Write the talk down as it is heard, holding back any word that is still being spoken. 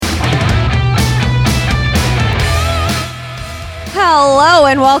Hello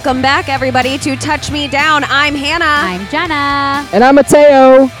and welcome back, everybody, to Touch Me Down. I'm Hannah. I'm Jenna. And I'm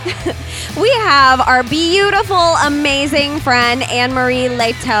Mateo. We have our beautiful, amazing friend Anne-Marie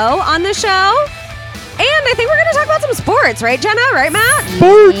Leto on the show. And I think we're going to talk about some sports, right, Jenna? Right, Matt?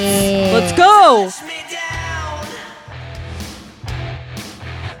 Sports. Yeah. Let's go.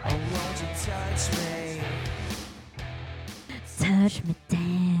 Touch me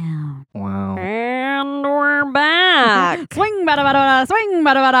down. Wow. And we're back. Swing, bada, bada, bada, swing,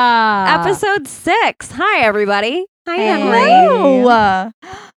 bada, bada. Episode 6. Hi, everybody. Hi, Hey. Anne-Marie. Hello.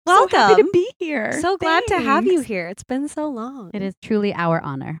 So happy Welcome. to be here. So glad to have you Thanks. here. It's been so long. It is truly our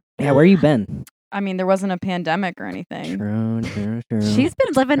honor. Yeah, where you been? I mean, there wasn't a pandemic or anything. True. She's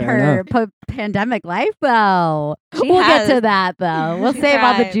been living Fair her pandemic life, though. She we'll has. get to that, though. We'll She save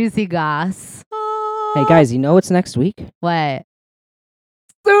all the thrived. juicy goss. Hey guys, you know what's next week? What?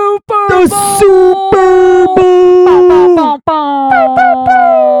 Super The Super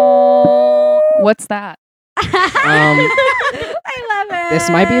Bowl. What's that? I love it. This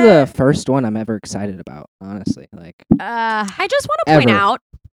might be the first one I'm ever excited about, honestly. Like, I just want to point Ever. out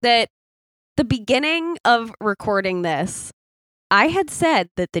that the beginning of recording this, I had said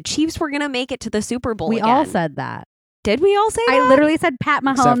that the Chiefs were going to make it to the Super Bowl we again. all said that. Did we all say that? I literally said Pat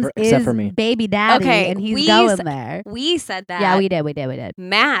Mahomes except is for me. baby daddy, Okay, and he's we going s- there. We said that. Yeah, we did.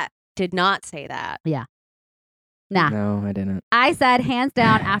 Matt did not say that. Nah. no, I didn't. I said hands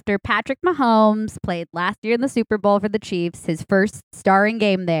down after Patrick Mahomes played last year in the Super Bowl for the Chiefs, his first starring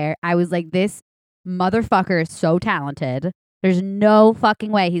game there, I was like, this motherfucker is so talented. There's no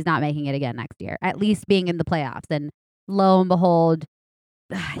fucking way he's not making it again next year, at least being in the playoffs. And lo and behold,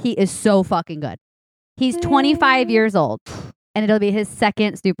 he is so fucking good. He's 25 years old, and it'll be his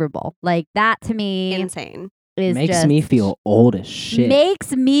second Super Bowl. Like, that to me Insane. is Makes just me feel old as shit.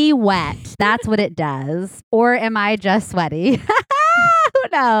 Makes me wet. That's what it does. Or am I just sweaty? Who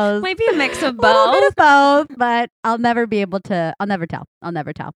knows? Might be a mix of A little bit both. of both, but I'll never be able to. I'll never tell.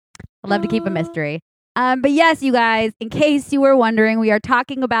 I'd love to keep a mystery. But yes, you guys, in case you were wondering, we are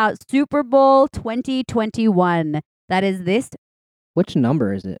talking about Super Bowl 2021. That is this. Which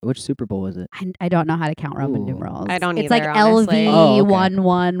number is it? Which Super Bowl is it? I don't know how to count Roman Ooh. numerals. I don't It's either, like honestly. Oh, okay.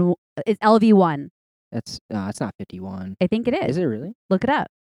 LV11. It's LV1. It's not 51. I think it is. Is it really? Look it up.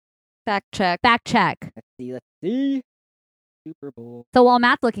 Fact check. Fact check. Let's see. Super Bowl. So while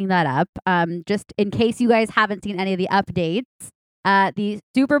Matt's looking that up, just in case you guys haven't seen any of the updates, the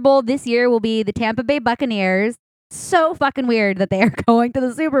Super Bowl this year will be the Tampa Bay Buccaneers. So fucking weird that they are going to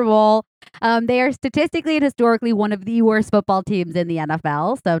the Super Bowl. They are statistically and historically one of the worst football teams in the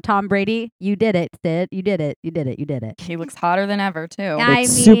NFL. So Tom Brady, you did it, Sid. You did it. He looks hotter than ever, too. Yeah. I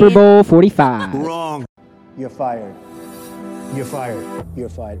It's Super mean- Bowl 45. Wrong. You're fired. You're fired. You're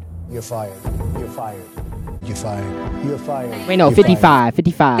fired. You're fired. You're fired. You're fired. You're fired. Wait, no, You're 55.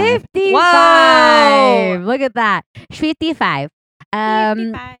 55. 55. Whoa. Look at that. 55.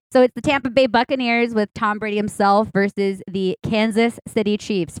 So it's the Tampa Bay Buccaneers with Tom Brady himself versus the Kansas City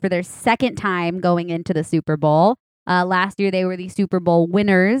Chiefs for their second time going into the Super Bowl. Last year, they were the Super Bowl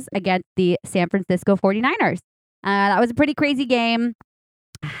winners against the San Francisco 49ers. That was a pretty crazy game.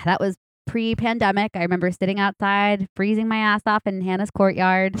 That was pre-pandemic. I remember sitting outside, freezing my ass off in Hannah's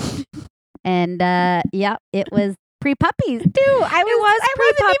courtyard. And, yeah, it was pre-puppies, too. I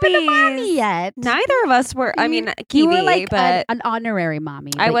wasn't even a mommy pre-puppies. yet. Neither of us were. I mean, You Kiwi, were like but an honorary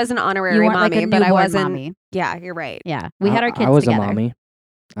mommy. I but was an you honorary weren't like mommy, a but I newborn wasn't. mommy. Yeah, you're right. Yeah, we had our kids I was together. a mommy.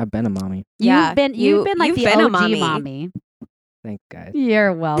 I've been a mommy. Yeah, You've been you- like you've the been a OG mommy. mommy. Thanks, guys.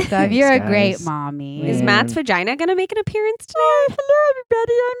 You're welcome. Thanks, You're a guys. great mommy. Is Yeah. Matt's vagina going to make an appearance today? Hello,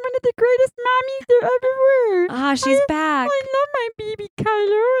 everybody. I'm one of the greatest mommies there ever were. Ah, she's back. love my baby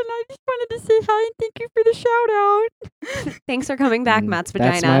Kylo, and I just wanted to say hi and thank you for the shout out. Thanks for coming back, Matt's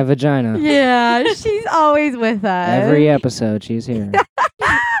vagina. That's my vagina. Yeah, she's always with us. Every episode, she's here.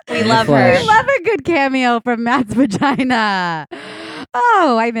 We In love the her. We love a good cameo from Matt's vagina.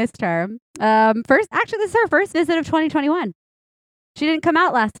 Oh, I missed her. Actually, this is her first visit of 2021. She didn't come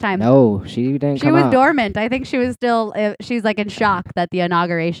out last time. No, she didn't She come was out. dormant. I think she was still, she's like in shock that the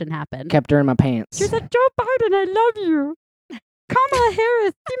inauguration happened. Kept her in my pants. She said, Joe Biden, I love you. Kamala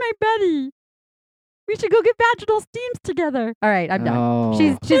Harris, see my belly. We should go get vaginal steams together. All right, I'm done. Oh.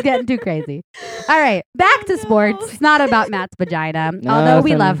 She's getting too crazy. All right, back to sports. It's not about Matt's vagina, although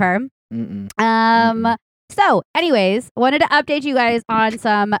we Nothing. love her. Mm-mm. So, anyways, wanted to update you guys on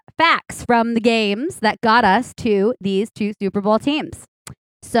some facts from the games that got us to these two Super Bowl teams.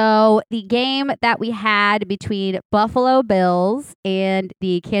 So, the game that we had between Buffalo Bills and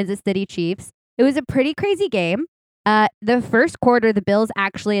the Kansas City Chiefs, it was a pretty crazy game. The first quarter, the Bills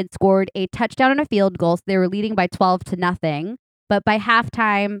actually had scored a touchdown and a field goal, so they were leading by 12-0. But by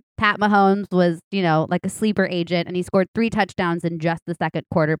halftime, Pat Mahomes was, like a sleeper agent, and he scored 3 touchdowns in just the second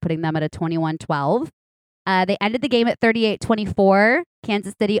quarter, putting them at a 21-12. They ended the game at 38-24,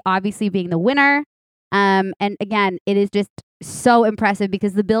 Kansas City obviously being the winner. And again, it is just so impressive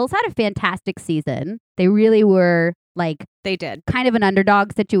because the Bills had a fantastic season. They really were They did. kind of an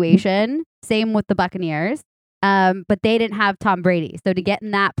underdog situation. Same with the Buccaneers. But they didn't have Tom Brady. So to get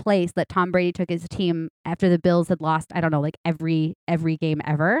in that place that Tom Brady took his team after the Bills had lost, I don't know, every game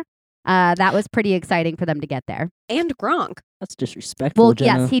ever, that was pretty exciting for them to get there. And Gronk. That's disrespectful, Well,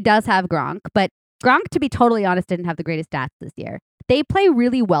 Jenna. yes, he does have Gronk, but Gronk, to be totally honest, didn't have the greatest stats this year. They play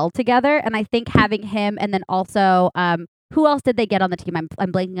really well together, and I think having him and then also, who else did they get on the team?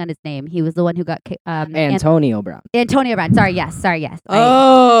 I'm blanking on his name. He was the one who got Antonio Brown. Antonio Brown. Sorry, yes.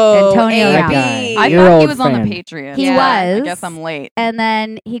 Oh, Antonio AB. Brown. I You're thought he old was on fan. the Patriots. He I was. guess I'm late. And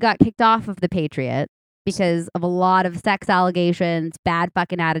then he got kicked off of the Patriots because of a lot of sex allegations, bad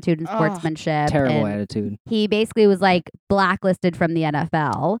fucking attitude and Ugh. sportsmanship. Terrible and attitude. he basically was blacklisted from the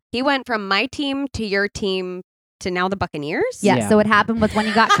NFL. He went from my team to your team to now the Buccaneers? Yeah. Yeah. So what happened was when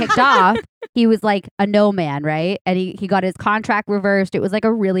he got kicked off, he was a no man, right? And he got his contract reversed. It was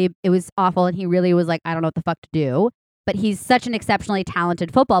it was awful. And he really was I don't know what the fuck to do. But he's such an exceptionally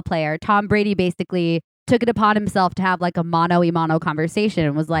talented football player. Tom Brady basically took it upon himself to have a mano-a-mano conversation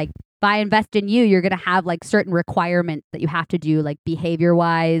and was if I invest in you, you're going to have certain requirements that you have to do, behavior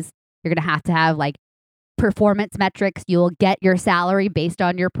wise. You're going to have performance metrics. You'll get your salary based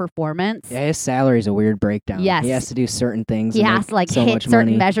on your performance. Yeah, his salary is a weird breakdown. Yes. He has to do certain things. He and has to make so hit much certain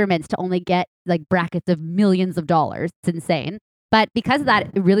money. measurements to only get brackets of millions of dollars. It's insane. But because of that,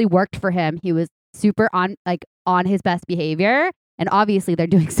 it really worked for him. He was super on his best behavior. And obviously they're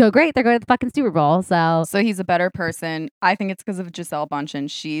doing so great. They're going to the fucking Super Bowl. So So he's a better person. I think it's because of Giselle Bundchen.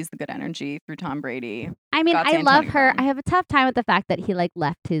 She's the good energy through Tom Brady. I mean, Got to I love Antonio her. Brown. I have a tough time with the fact that he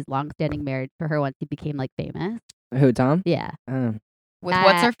left his long-standing marriage for her once he became famous. Who, Tom? Yeah, Um, With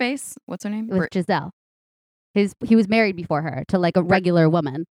what's Uh, her face? What's her name? with Giselle. He was married before her to a regular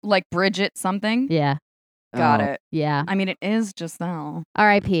woman. Like Bridget something? Yeah, Got oh, it. yeah. I mean, it is Giselle.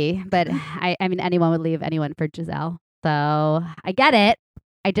 R.I.P. But I mean, anyone would leave anyone for Giselle. So I get it.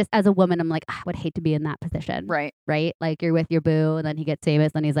 I just, as a woman, I'm I would hate to be in that position. Right. Right? You're with your boo, and then he gets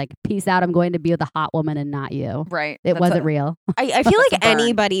famous, and he's peace out. I'm going to be the hot woman and not you. Right. It That's wasn't a- real. I feel That's like a burn.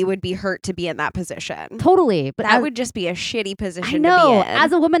 anybody would be hurt to be in that position. Totally. But That would just be a shitty position I to know. be in.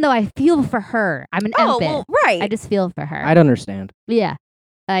 As a woman, though, I feel for her. I'm an oh, empath. well, right. I just feel for her. I'd understand. Yeah.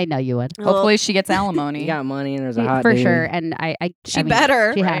 I know you would. Hopefully she gets alimony. You got money and there's a hot For dude. sure. And I She mean,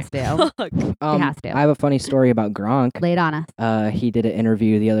 better. She Right. has to. has to. I have a funny story about Gronk. Lay it on us. He did an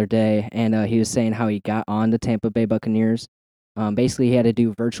interview the other day, and he was saying how he got on the Tampa Bay Buccaneers. Basically, he had to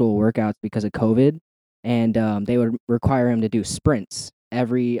do virtual workouts because of COVID, and they would require him to do sprints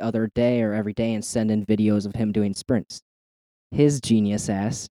every other day or every day and send in videos of him doing sprints. His genius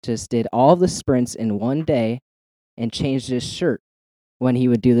ass just did all the sprints in one day and changed his shirt when he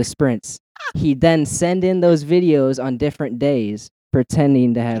would do the sprints. He'd then send in those videos on different days,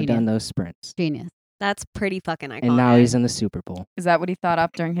 pretending to have Genius. done those sprints. Genius. That's pretty fucking iconic. And now he's in the Super Bowl. Is that what he thought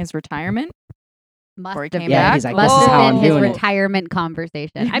up during his retirement? Must Before he have came been. back? he's like, Must this is have how been I'm his doing it. retirement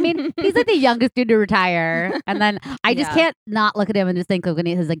conversation. I mean, he's the youngest dude to retire. And then I just Yeah. can't not look at him and just think of when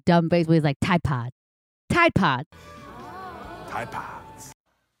he has dumb face where he's Tide Pod. Tide Pod. Tide Pods.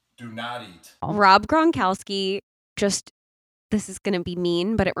 Do not eat. Rob Gronkowski just, this is going to be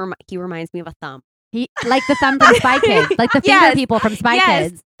mean, but he reminds me of a thumb. He like the thumb from Spy Kids, like the finger Yes. people from Spy Yes.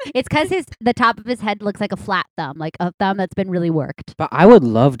 Kids. It's because the top of his head looks like a flat thumb, like a thumb that's been really worked. But I would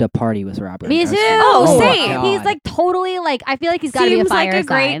love to party with Robert. Me too. Oh, my same. He's God. totally I feel like he's got to be a Seems fire like a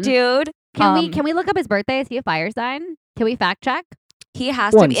great sign. dude. Can we look up his birthday? Is he a fire sign? Can we fact check? He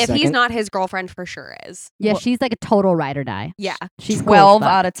has One to be. If he's second. not, his girlfriend for sure is. Yeah, Well- she's a total ride or die. Yeah. She's cool as 12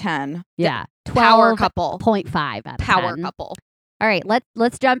 fuck. out of 10. Yeah, Power couple. 12.5 out of Power 10. couple. All right,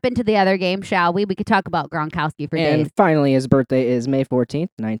 let's jump into the other game, shall we? We could talk about Gronkowski for And days. finally, his birthday is May 14th,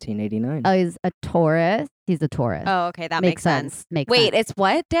 1989. Oh, he's a Taurus. He's a Taurus. Oh, okay. That makes sense. Makes Wait, sense. it's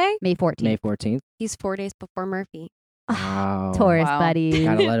what day? May 14th. May 14th. He's 4 days before Murphy. Wow. Taurus, Wow. buddy.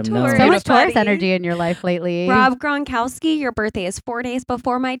 Gotta let him know. Taurus. So much Taurus buddy. energy in your life lately. Rob Gronkowski, your birthday is 4 days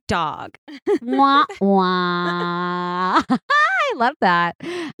before my dog. Wah, wah. I love that.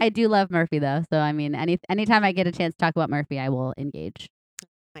 I do love Murphy though. So I mean, anytime I get a chance to talk about Murphy, I will engage.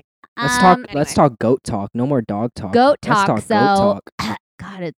 Let's talk. anyway. Let's talk goat talk. No more dog talk. Goat Let's talk. talk So goat talk.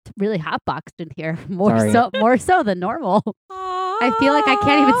 God, it's really hotboxed in here. More Sorry. more so than normal. I feel like I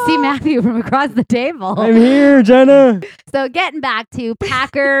can't even see Matthew from across the table. I'm here, Jenna. So getting back to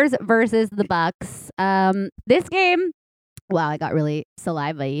Packers versus the Bucks. This game Wow, I got really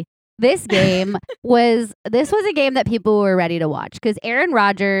salivary. This game was a game that people were ready to watch because Aaron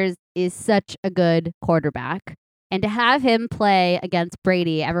Rodgers is such a good quarterback. And to have him play against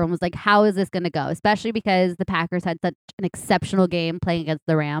Brady, everyone was like, how is this going to go? Especially because the Packers had such an exceptional game playing against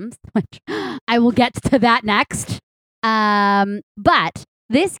the Rams, which I will get to that next. But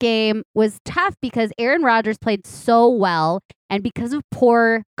this game was tough because Aaron Rodgers played so well. And because of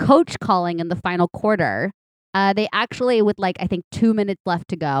poor coach calling in the final quarter, they actually, with I think 2 minutes left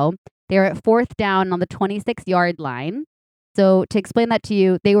to go, they were at 4th down on the 26-yard line. So to explain that to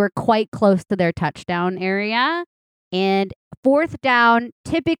you, they were quite close to their touchdown area. And 4th down,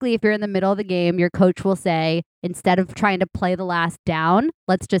 typically if you're in the middle of the game, your coach will say, instead of trying to play the last down,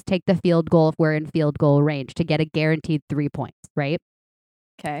 let's just take the field goal if we're in field goal range to get a guaranteed 3 points, right?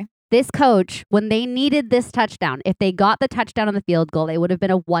 Okay. This coach, when they needed this touchdown, if they got the touchdown on the field goal, it would have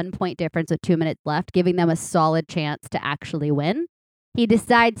been a 1-point difference with 2 minutes left, giving them a solid chance to actually win. He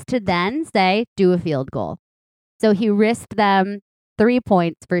decides to then say, do a field goal. So he risked them 3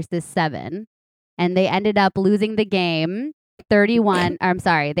 points versus 7, and they ended up losing the game 31. I'm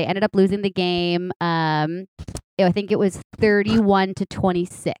sorry, they ended up losing the game. I think it was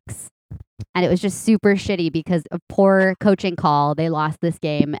 31-26. And it was just super shitty because of poor coaching call. They lost this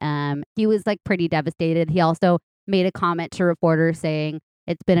game. He was pretty devastated. He also made a comment to reporters saying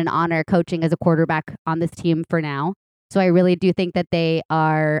it's been an honor coaching as a quarterback on this team for now. So I really do think that they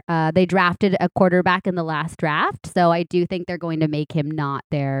drafted a quarterback in the last draft. So I do think they're going to make him not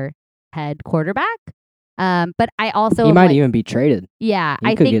their head quarterback. But I also he might even be traded. Yeah,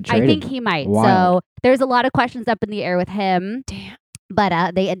 I think he might. Wild. So there's a lot of questions up in the air with him. Damn.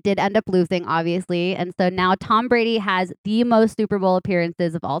 But they did end up losing, obviously. And so now Tom Brady has the most Super Bowl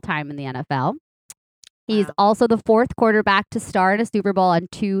appearances of all time in the NFL. He's also the 4th quarterback to star in a Super Bowl on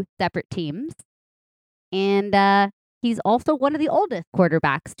 2 separate teams. And he's also one of the oldest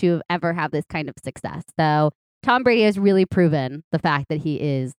quarterbacks to ever have this kind of success. So Tom Brady has really proven the fact that he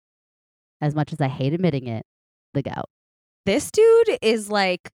is, as much as I hate admitting it, the GOAT. This dude is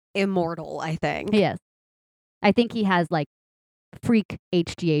immortal, I think. He is. I think he has freak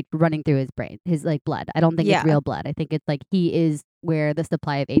HGH running through his brain, his blood. I don't think it's real blood. I think it's he is where the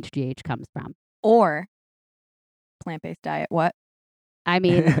supply of HGH comes from. Or plant-based diet. What? I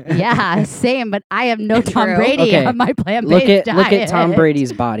mean, yeah, same, but I have no Tom True. Brady on my plant-based diet. Look at Tom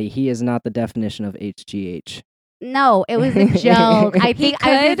Brady's body. He is not the definition of HGH. No, it was a joke. I think He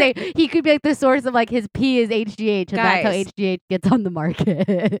I was gonna say he could be the source of his pee is HGH, and that's how Guys. HGH gets on the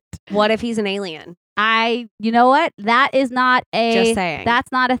market. What if he's an alien? You know what? That is not Just saying.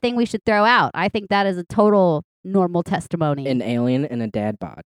 That's not a thing we should throw out. I think that is a total normal testimony. An alien and a dad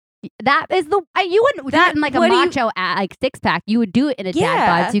bod. That is you wouldn't do it in a what do you- macho six pack. You would do it in a dad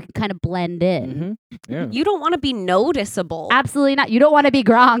Yeah. bod so you can kind of blend in. Mm-hmm. Yeah. You don't want to be noticeable. Absolutely not. You don't want to be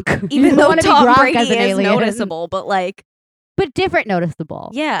Gronk. You Even don't though wanna be Tom Gronk Brady as an is alien. noticeable, but but different noticeable.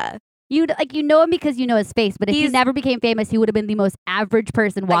 yeah. You know him because you know his face. But if he He's- never became famous, he would have been the most average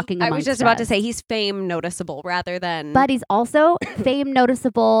person walking I amongst was just about to us. say he's fame noticeable rather than But he's also fame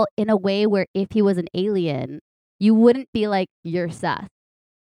noticeable in a way where if he was an alien, you wouldn't be you're sus.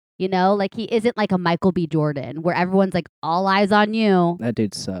 You know, he isn't like a Michael B. Jordan where everyone's all eyes on you. That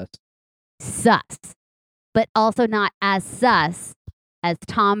dude's sus. Sus. But also not as sus as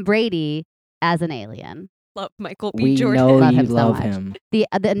Tom Brady as an alien. love Michael B. We Jordan. know Love you him so love much. him. The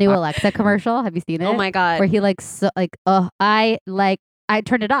new Alexa commercial, have you seen it? Oh my god. Where he I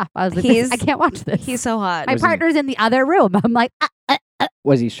turned it off. I was like, He's- I can't watch this. He's so hot. My Was he- partner's in the other room. I'm like,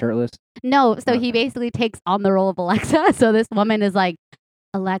 Was he shirtless? no. So he Okay. basically takes on the role of Alexa. So this woman is like,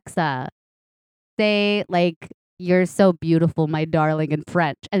 Alexa, say you're so beautiful, my darling, in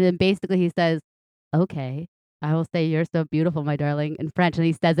French. And then basically he says, okay, I will say you're so beautiful, my darling, in French. And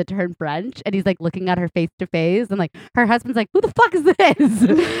he says it to her in French. And he's looking at her face to face. And her husband's like, who the fuck is this?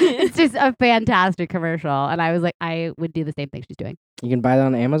 It's just a fantastic commercial. And I was like, I would do the same thing she's doing. You can buy that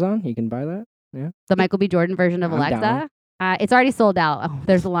on Amazon. You can buy that. The Michael B. Jordan version of I'm Alexa. down. It's already sold out. Oh,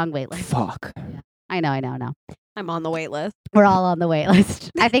 there's a long wait list. Fuck. I know. I'm on the wait list. We're all on the wait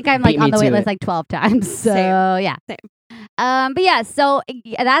list. I think I'm Beat on me the to wait list it. 12 times. So yeah. Same. But yeah, so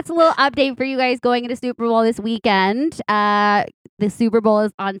that's a little update for you guys going into Super Bowl this weekend. The Super Bowl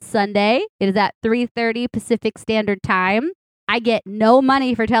is on Sunday. It is at 3:30 Pacific Standard Time. I get no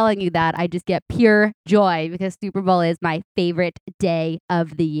money for telling you that. I just get pure joy because Super Bowl is my favorite day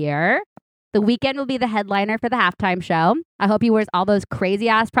of the year. The weekend will be the headliner for the halftime show. I hope he wears all those crazy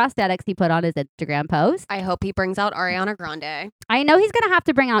ass prosthetics he put on his Instagram post. I hope he brings out Ariana Grande. I know he's gonna have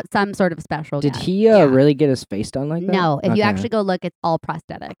to bring out some sort of special Did guest. he Yeah. really get his face done like that? No, if you Okay. actually go look, it's all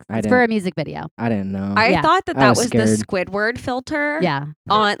prosthetics. I It's for didn't- a music video. I didn't know. I Yeah. thought that I was was the scared. Squidward filter. Yeah,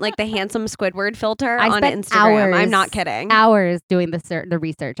 On like the handsome Squidward filter I on spent Instagram. I'm hours- not kidding. hours doing the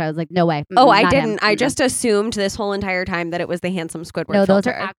research. I was like, no way. Oh, Mm-mm, I not him. didn't. I Mm-mm. just assumed this whole entire time that it was the handsome Squidward no. Those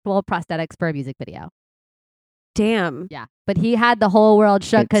filter. are actual prosthetics for a music video. Damn. Yeah, but he had the whole world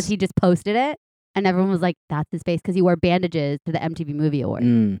shook because It's- he just posted it, and everyone was like, "That's his face," because he wore bandages to the MTV Movie Award,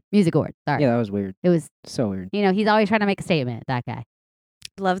 Music Award. Sorry, Yeah, that was weird. it was. So weird. He's always trying to make a statement. That guy.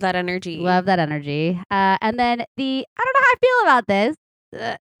 Love that energy. Love that energy. And then I don't know how I feel about this.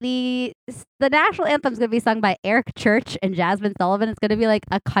 The national anthem is going to be sung by Eric Church and Jasmine Sullivan. It's going to be like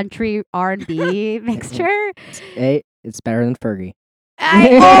a country R&B mixture. Hey, it's better than Fergie. Oh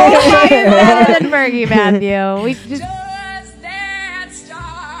my better than Fergie, Matthew. We just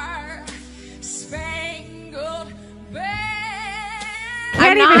can't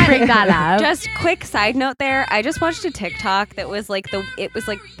I'm even not- bring that up. Just quick side note there. I just watched a TikTok that was like it was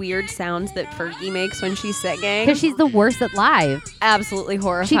like weird sounds that Fergie makes when she's singing. Because she's the worst at live. Absolutely She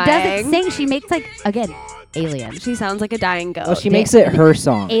horrifying. doesn't sing. She makes like, again, alien. She sounds like a dying goat. Well, she makes it her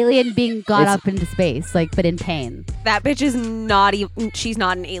song. Alien being got It's- up into space, like, but in pain. That bitch is not even. She's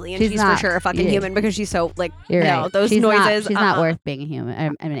not an alien. She's She's not. for sure a fucking Yeah. human because she's so like. You're no, right. those she's noises. She's not worth being a human.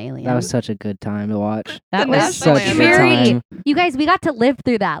 I'm an alien. That was such a good time to watch. That The was national Such a good very. time. You guys, we got to live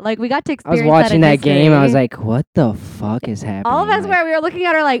through that. Like, we got to I experience. was watching that, that in game. I was history. like, what the fuck is happening? all of us Like, where we were looking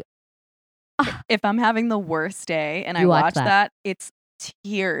at her like, If I'm having the worst day and I You watch watch that. that, it's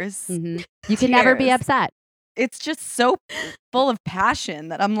tears. mhm. You can never be Tears. upset. It's just so full of passion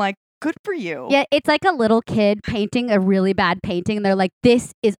that I'm like, good for you. Yeah, it's like a little kid painting a really bad painting, and they're like,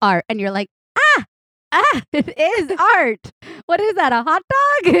 "This is art," and you're like, it is art. What is that? A hot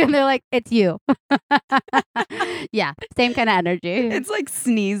dog? And they're like, "It's you." Yeah, same kind of energy. It's like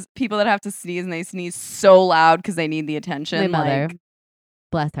people that have to sneeze and they sneeze so loud because they need the attention. My mother, Like,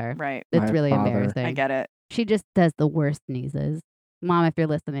 bless her. right. It's My really father. embarrassing. I get it. She just does the worst sneezes. Mom, if you're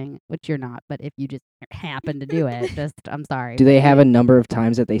listening, which you're not, but if you just happen to do it, just I'm sorry. Do they have a number of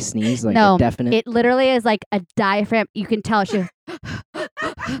times that they sneeze? Like No, a definite. It literally is like a diaphragm. You can tell she.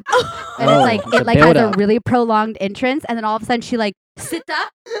 And Oh, it's like it's a it like has a buildup. really prolonged entrance, and then all of a sudden she like sits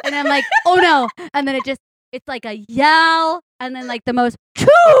up, and I'm like, oh no, and then it's like a yell, and then like the most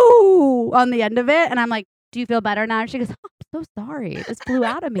choo on the end of it, and I'm like, do you feel better now? And she goes, oh, I'm so sorry, it just flew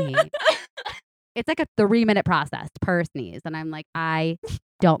out of me. It's like a 3-minute process per sneeze, and I'm like, I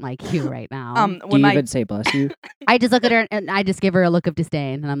don't like you right now. Do When you my even say bless you? I just look at her and I just give her a look of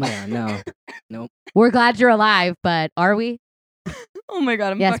disdain, and I'm like, Yeah, no. we're glad you're alive, but are we? oh my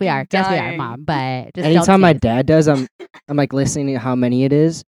god, I'm Yes, we fucking are. Yes, we are, dying. Mom. But just don't Anytime my sneeze. dad does, I'm like listening to how many it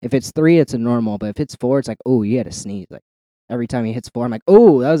is. If it's 3, it's a normal. But if it's 4, it's like, oh, you had to sneeze. Like every time he hits 4, I'm like,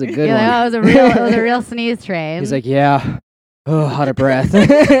 oh, that was a good Yeah, one. that was a real, it was a real sneeze train. He's like, yeah. Oh, out of breath.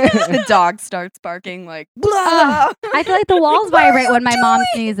 The dog starts barking like, blah. I feel like the walls vibrate when my mom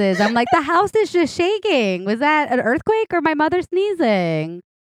sneezes. I'm like, the house is just shaking. Was that an earthquake or my mother sneezing?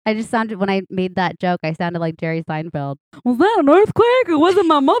 I just sounded, when I made that joke, I sounded like Jerry Seinfeld. Was that an earthquake or was it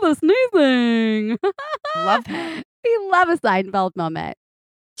my mother sneezing? Love that. We love a Seinfeld moment.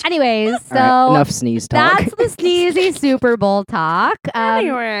 Anyways, so All right, enough sneeze talk. that's the sneezy Super Bowl talk.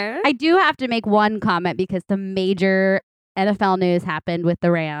 Anyway. I do have to make one comment because some major NFL news happened with the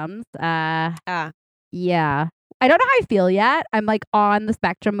Rams. Yeah. I don't know how I feel yet. I'm like on the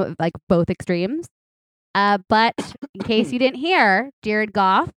spectrum of like both extremes. But in case you didn't hear, Jared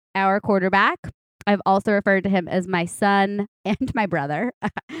Goff, our quarterback, I've also referred to him as my son and my brother.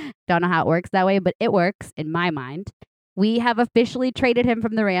 Don't know how it works that way, but it works in my mind. We have officially traded him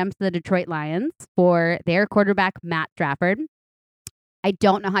from the Rams to the Detroit Lions for their quarterback, Matt Stafford. I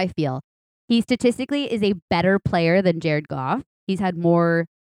don't know how I feel. He statistically is a better player than Jared Goff. He's had more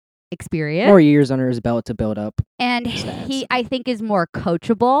experience. More years under his belt to build up. And stats. he, I think, is more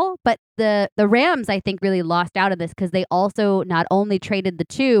coachable. But the Rams, I think, really lost out of this because they also not only traded the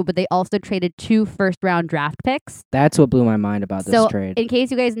 2, but they also traded 2 first-round draft picks. That's what blew my mind about this So, trade. in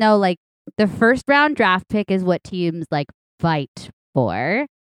case you guys know, like, the first-round draft pick is what teams, like, fight for.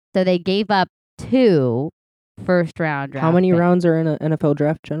 So they gave up 2 first-round draft How many picks. rounds are in an NFL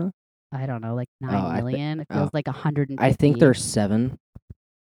draft, Jenna? I don't know, like Oh, 9 I thi- million. It oh. feels like 150. I think there's 7.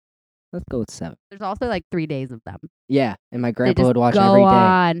 Let's go with 7. There's also, like, 3 days of them. Yeah, and my They grandpa just would watch go every day.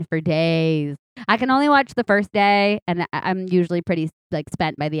 on for days. I can only watch the first day, and I'm usually pretty like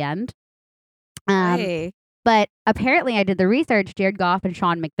spent by the end. Hey. But apparently, I did the research. Jared Goff and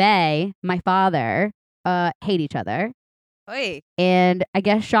Sean McVay, my father, hate each other. Oy, And I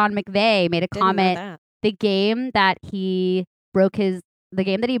guess Sean McVay made a didn't know comment. that. The game that he broke his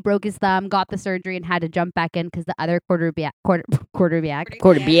thumb, got the surgery, and had to jump back in because the other quarterback,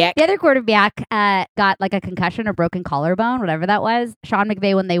 the other quarterback got like a concussion or broken collarbone, whatever that was. Sean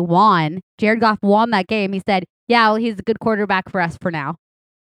McVay, when they won, Jared Goff won that game. He said, "Yeah, well, he's a good quarterback for us for now."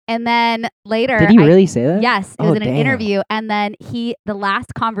 And then later, Did he really say that? yes, it Oh, was in an damn. interview. And then the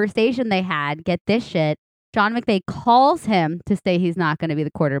last conversation they had, get this shit, Sean McVay calls him to say he's not going to be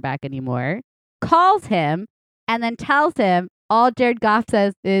the quarterback anymore. Calls him and then tells him all Jared Goff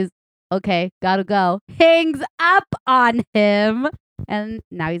says is, "Okay, gotta go." Hangs up on him. And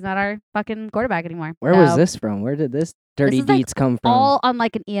now he's not our fucking quarterback anymore. Where was So, this from? Where did this dirty is like deeds come from? all on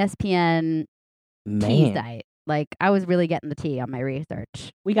like an ESPN tea Man, site. Like, I was really getting the tea on my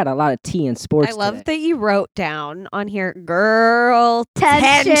research. we got a lot of tea in sports. I love today. that you wrote down on here, girl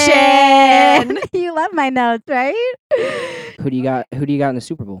Tension. tension. You love my notes, right? Who do you got? Who do you got in the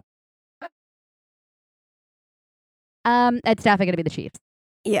Super Bowl? It's definitely gonna be the Chiefs.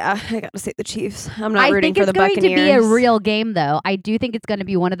 Yeah, I got to say the Chiefs. I'm not I rooting think for it's the going Buccaneers. to be a real game, though. I do think it's going to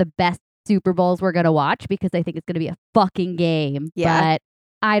be one of the best Super Bowls we're gonna watch because I think it's gonna be a fucking game. Yeah. But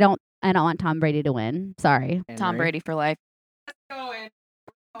I don't want Tom Brady to win. Sorry. Tom Henry? Brady for life.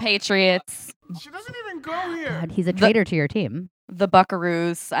 Patriots, She doesn't even go here. God, he's a traitor to your team. the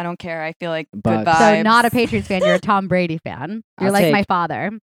Buckaroos. I don't care. I feel like good Bucks. vibes. So not a Patriots fan. You're a Tom Brady fan. You're I'll like take- my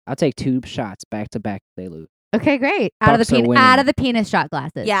father. I'll take 2 shots back to back if they lose. Okay, great. Out Bucks of are the winning. out of the penis shot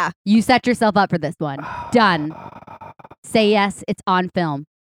glasses. Yeah. You set yourself up for this one. Done. Say yes. It's on film.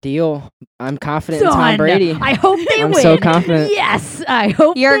 Deal. I'm confident in Done. Tom Brady. I hope they I'm win. so confident. Yes, I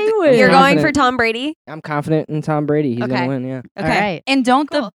hope You're they win. you're going for Confident. Tom Brady? I'm confident in Tom Brady. He's Okay. gonna win. Yeah. All Okay. right. And don't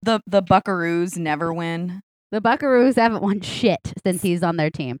Cool. the Buckaroos never win? The Buckaroos haven't won shit since he's on their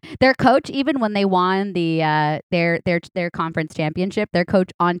team. Their coach, even when they won the their conference championship, their coach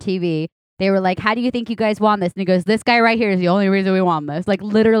on TV, they were like, "How do you think you guys won this?" And he goes, "This guy right here is the only reason we won this." Like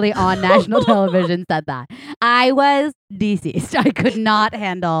literally on national television said that. I was deceased. I could not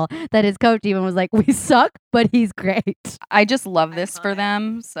handle that his coach even was like, "We suck, but he's great." I just love this for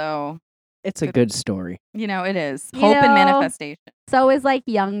them. So It's a good story. you know it is You hope and know, manifestation. So is like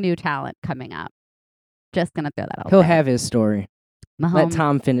young new talent coming up. Just gonna throw that out. He'll there. have his story. Let Mahomes.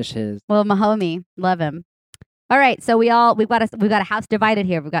 Tom finish his. Well, Mahomie, love him. All right, so we've got a house divided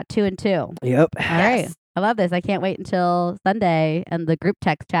here. We've got 2 and 2. All Yep. right, I love this. I can't wait until Sunday and the group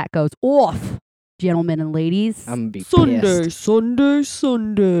text chat goes off, gentlemen and ladies. I'm gonna be pissed.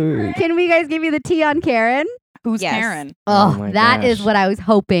 Sunday. Can we guys give me the tea on Karen? Who's Yes. Karen? Oh Oh, my that is gosh. what I was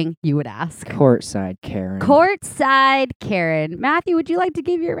hoping you would ask. Courtside Karen. Courtside Karen. Matthew, would you like to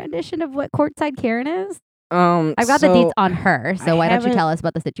give your rendition of what Courtside Karen is? I've got the so deets on her, so I why don't you haven't- tell us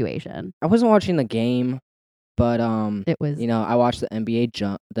about the situation? I wasn't watching the game, but It was you know, I watch the NBA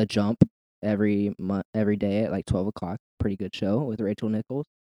jump every day at like 12 o'clock. Pretty good show with Rachel Nichols,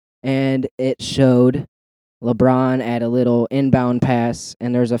 and it showed LeBron at a little inbound pass,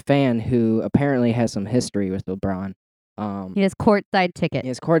 and there's a fan who apparently has some history with LeBron. he has courtside ticket, He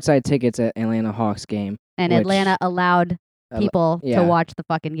has courtside tickets at Atlanta Hawks game. and which- Atlanta allowed people yeah. to watch the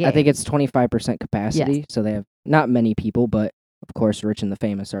fucking game. I think it's 25% capacity, so they have not many people, but of course, Rich and the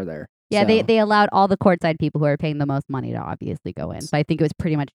Famous are there. Yeah, so they allowed all the courtside people who are paying the most money to obviously go in. But I think it was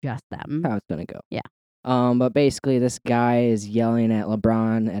pretty much just them. how it's gonna go. Yeah. But basically, this guy is yelling at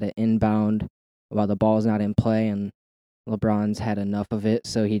LeBron at an inbound while the ball's not in play, and LeBron's had enough of it,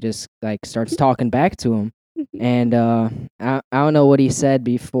 so he just like starts talking back to him. And I don't know what he said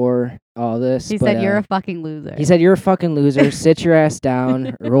before all this. He but, said, "You're a fucking loser." He said, "You're a fucking loser. Sit your ass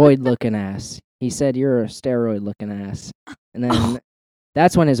down, roid-looking ass." He said, "You're a steroid-looking ass." And then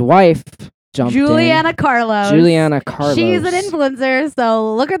that's when his wife jumped Juliana in. Carlos. Juliana Carlos. She's an influencer,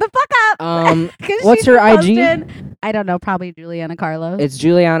 so look her the fuck up. 'Cause What's she's her been IG? posting- I don't know. Probably Juliana Carlos. It's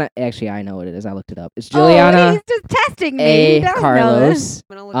Juliana. Actually, I know what it is. I looked it up. It's Oh, Juliana he's just testing me. A. He doesn't know this.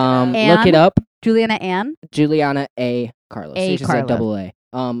 Carlos. I'm gonna look it up. Look it Ann? up. Juliana Ann. Juliana A. Carlos. A. She just Carlos. said double A.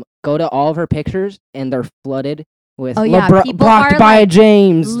 Go to all of her pictures, and they're flooded with Oh, yeah, people blocked are, by like,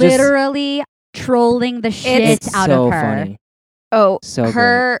 James. Just- Literally trolling the shit it's out so of her. funny. Oh, So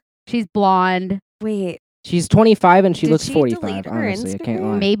her. She's blonde. Wait. She's 25 and she Did looks she 45. delete her Honestly, I can't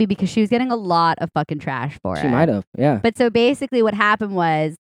Instagram? lie. Maybe because she was getting a lot of fucking trash for it. She might have. Yeah. But so basically, what happened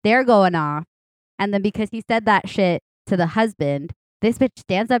was they're going off, and then because he said that shit to the husband, this bitch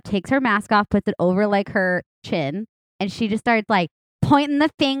stands up, takes her mask off, puts it over like her chin, and she just starts like pointing the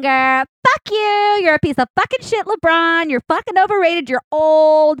finger. Fuck you. You're a piece of fucking shit, LeBron. You're fucking overrated. You're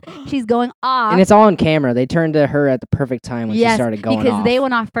old. She's going off. And it's all on camera. They turned to her at the perfect time when she started going because off. they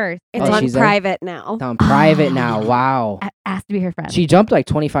went off first. It's Oh, on she's there? private now. It's on private now. Wow. Asked to be her friend. She jumped like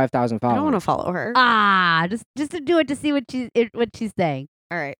 25,000 I followers. don't want to follow her. Just to do it to see what she's saying.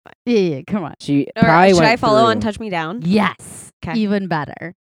 All right, fine. Yeah, come on. She Or probably should went I follow on through- Touch Me Down? Yes. 'Kay. Even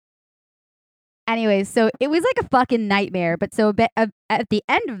better. Anyways, so it was like a fucking nightmare. But so at the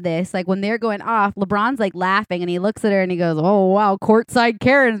end of this, like when they're going off, LeBron's like laughing and he looks at her and he goes, "Oh wow, courtside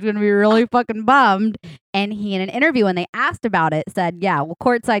Karen's gonna be really fucking bummed." And he, in an interview when they asked about it, said, "Yeah, well,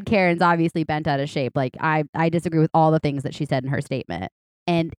 courtside Karen's obviously bent out of shape. Like I disagree with all the things that she said in her statement."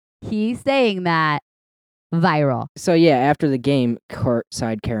 And he's saying that viral. So yeah, after the game,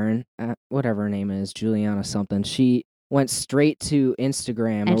 courtside Karen, whatever her name is, Juliana something, she went straight to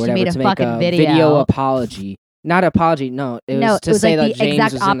Instagram And or she whatever made a to make fucking a video. apology. Not apology, no. It was to it was say like that the James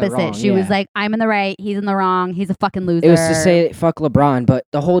exact was in the opposite. wrong. She was yeah. like, "I'm in the right, he's in the wrong, he's a fucking loser." It was to say fuck LeBron, but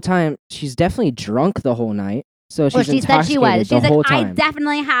the whole time she's definitely drunk the whole night. So she's well, she said she was. intoxicated She's the whole like, "I time.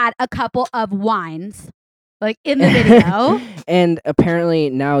 definitely had a couple of wines." Like in the video. And apparently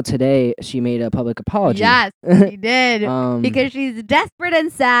now today she made a public apology. Yes, she did. Um, Because she's desperate and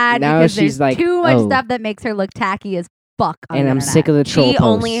sad now because she's there's like, too much "Oh." stuff that makes her look tacky as fuck on and the I'm internet. sick of the troll She posts.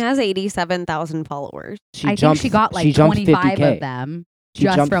 only has 87,000 followers. I think she got like she jumped 25 50K. of them She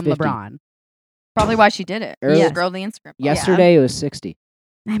just jumped from 50. LeBron. Probably why she did it. Early- Just scroll the Instagram. Yesterday it was 60.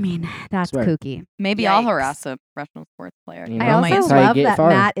 I mean, that's Swear. kooky. Maybe I'll Yikes. harass a professional sports player. You I know, on my also that's how you love get that far.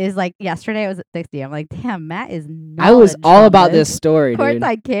 Matt is like, yesterday I was at 60. I'm like, damn, Matt is I was knowledge all on about this story, Of course dude.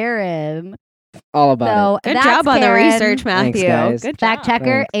 I Karen. All about So Good that's job on the Karen. research, Thanks, Matthew. guys. Good Fact job.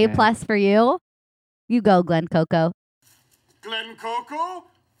 checker, Thanks, A+ for you. You go, Glenn Coco. Glen Coco?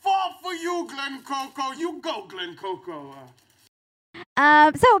 Fall for you, Glen Coco. You go, Glen Coco.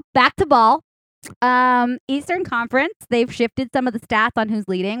 So back to ball. Eastern Conference, they've shifted some of the stats on who's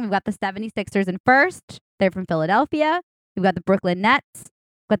leading. We've got the 76ers in first. They're from Philadelphia. We've got the Brooklyn Nets.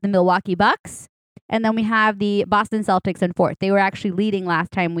 We've got the Milwaukee Bucks. And then we have the Boston Celtics in fourth. They were actually leading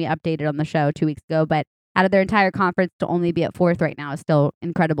last time we updated on the show 2 weeks ago, but out of their entire conference to only be at fourth right now is still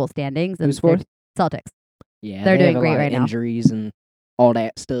incredible standings. And Who's fourth? Celtics. Yeah, They're they doing have a great lot of right now. injuries and all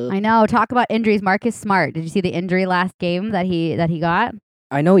that stuff. I know. Talk about injuries. Marcus Smart. Did you see the injury last game that he got?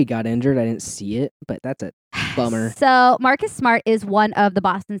 I know he got injured. I didn't see it, but that's a bummer. So Marcus Smart is one of the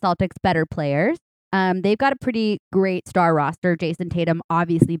Boston Celtics' better players. They've got a pretty great star roster. Jason Tatum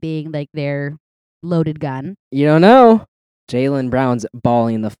obviously being like their loaded gun. You don't know. Jaylen Brown's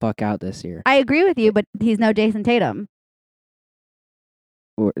balling the fuck out this year. I agree with you, but he's no Jason Tatum.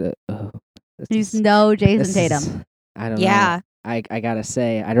 This He's is- no Jason this Tatum. is- I don't know. Yeah. I gotta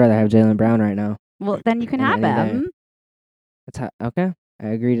say, I'd rather have Jaylen Brown right now. Well, then you can Any have day. him. That's how, okay. I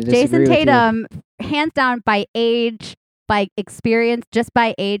agree to disagree Jason with you. Tatum, hands down by age, by experience, just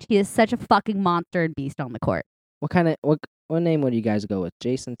by age, he is such a fucking monster and beast on the court. What name would you guys go with?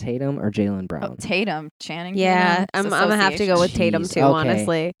 Jason Tatum or Jaylen Oh, Brown? Tatum, Channing. Yeah, Tatum, I'm gonna have to go with Tatum Jeez, too, okay.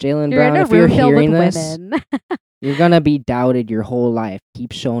 honestly. Jaylen You're Brown, in a if you're room filled hearing with this, women. you're gonna be doubted your whole life.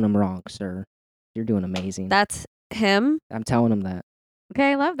 Keep showing them wrong, sir. You're doing amazing. That's him. I'm telling him that.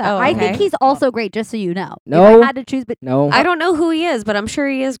 Okay, I love that. Oh, I think okay. he's also great, just so you know. No. If I had to choose, but No. I don't know who he is, but I'm sure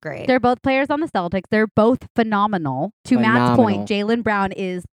he is great. they're both players on the Celtics. They're both phenomenal. To Matt's point, Phenomenal. Jaylen Brown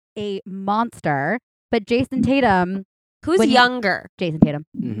is a monster, but Jason Tatum, Who's when he- younger? Jason Tatum,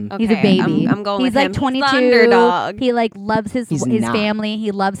 Mhm. he's a Okay, baby. I'm going he's with like him. 22. He's the underdog. He like loves his He's not. family.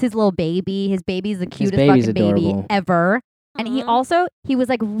 He loves his little baby. His baby's the cutest baby's fucking baby adorable. ever. And he Mhm. he was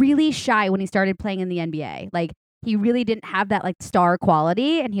like really shy when he started playing in the NBA. Like he really didn't have that like star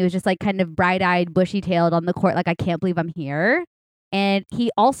quality, and he was just like kind of bright-eyed, bushy-tailed on the court. Like, I can't believe I'm here. And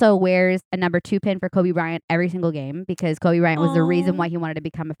he also wears a number 2 pin for Kobe Bryant every single game because Kobe Bryant was the reason Aw. why he wanted to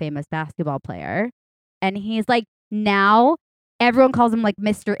become a famous basketball player. And he's like, now everyone calls him like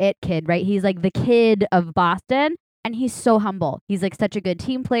Mr. It Kid, right? He's like the kid of Boston, and he's so humble. He's like such a good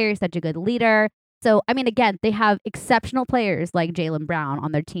team player, such a good leader. So, I mean, again, they have exceptional players like Jaylen Brown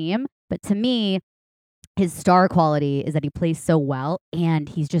on their team. But to me, his star quality is that he plays so well, and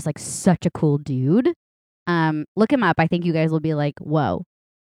he's just like such a cool dude. Look him up. I think you guys will be like, whoa,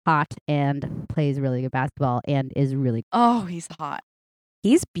 hot, and plays really good basketball and is really Oh, he's hot.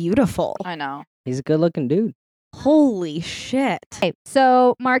 He's beautiful. I know. He's a good looking dude. Holy shit. Okay,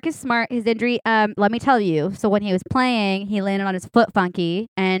 so Marcus Smart, his injury, let me tell you. So when he was playing, he landed on his foot funky,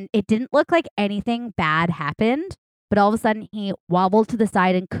 and it didn't look like anything bad happened. but all of a sudden he wobbled to the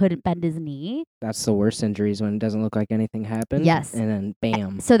side and couldn't bend his knee. That's the worst injuries when it doesn't look like anything happened. Yes. And then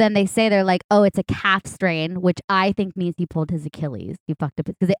bam. So then they're like, oh, it's a calf strain, which I think means he pulled his Achilles. He fucked up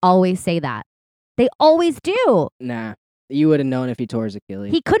because they always say that. They always do. Nah. You would have known if he tore his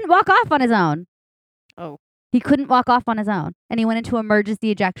Achilles. He couldn't walk off on his own. Oh. He couldn't walk off on his own. And he went into emergency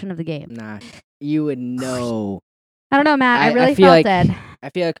ejection of the game. Nah. You would know. I don't know, Matt. I really feel felt like, it. I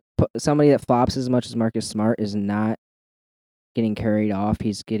feel like somebody that flops as much as Marcus Smart is not getting carried off.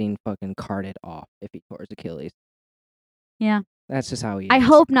 He's getting fucking carted off if he tore his Achilles. Yeah. That's just how he is. I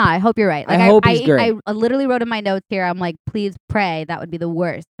hope not. I hope you're right. I hope he's great. I literally wrote in my notes here, I'm like, please pray. That would be the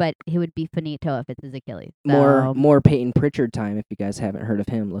worst. But he would be finito if it's his Achilles. So. More Peyton Pritchard time. If you guys haven't heard of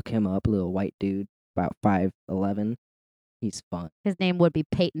him, look him up. Little white dude, about 5'11". He's fun. His name would be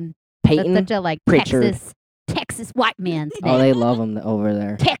Peyton. Peyton That's such a Pritchard. Texas white man's name. Oh, they love him over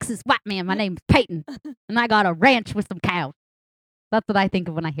there. Texas white man. My name's Peyton. And I got a ranch with some cows. That's what I think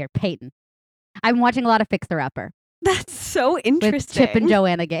of when I hear Peyton. I'm watching a lot of Fixer Upper. That's so With interesting. Chip and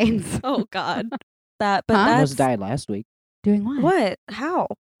Joanna Gaines. Oh God, but Huh? Almost that's died last week. Doing what? what? How?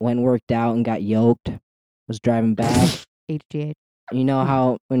 Went and worked out and got yoked. Was driving back. HGH. You know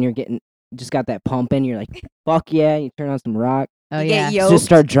how when you're just got that pump in, you're like, fuck yeah. You turn on some rock. Oh, You yeah. get yoked. Just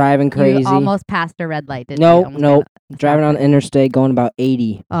start driving crazy. You almost passed a red light, didn't you? Nope, Almost nope. got a Driving on stop the interstate, going about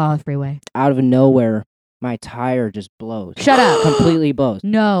 80. light. Oh, freeway. Out of nowhere, my tire just blows. Shut up. Completely blows.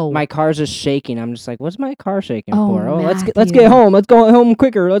 No. My car's just shaking. I'm just like, what's my car shaking Oh, for? Oh, let's Matthew. get home. Let's go home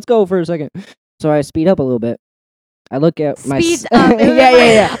quicker. Let's go for a second. So I speed up a little bit. I look at my Speed up.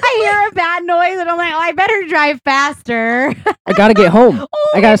 yeah. I hear a bad noise and I'm like, oh, I better drive faster. I gotta get home.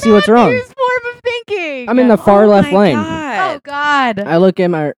 I gotta see what's wrong. Matthew's form of thinking. I'm in the far Oh left my lane. Oh, God. God. I look at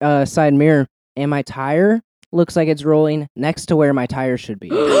my side mirror, and my tire looks like it's rolling next to where my tire should be.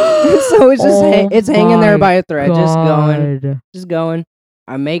 So it's just it's hanging there by a thread, just going.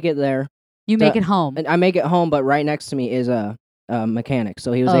 I make it there. You make it home. And I make it home, but right next to me is a mechanic,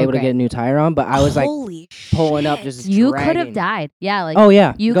 so he was Oh, able to great. get a new tire on. But I was like Holy pulling up, shit. just You could have dragging. died. Yeah, like Oh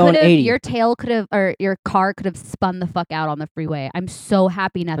yeah, you going could have 80. your tail could have or your car could have spun the fuck out on the freeway. I'm so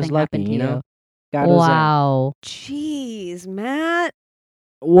happy nothing lucky, happened to you you. know? God was there. Wow. Jeez, Matt.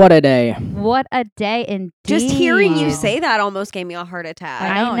 What a day! What a day indeed. Just hearing you say that almost gave me a heart attack.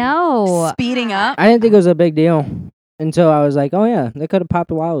 I know. Speeding up. I didn't think it was a big deal until I was like, oh yeah, they could have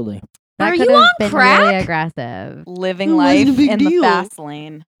popped wildly. That Are could you have on been crack? really aggressive. Living It life wasn't a big in the deal. fast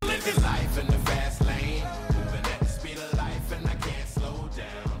lane. Living life in the fast lane. Moving at the speed of life and I can't slow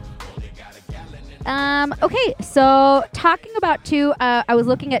down. Only got a gallon in Okay, so talking about I was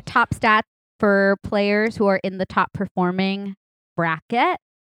looking at top stats for players who are in the top performing bracket.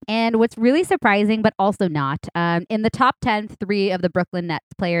 And what's really surprising, but also not, in the top 10, 3 of the Brooklyn Nets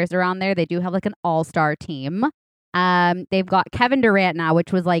players are on there. They do have like an all-star team. They've got Kevin Durant now,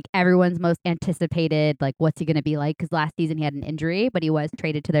 which was like everyone's most anticipated, like what's he going to be like? Because last season he had an injury, but he was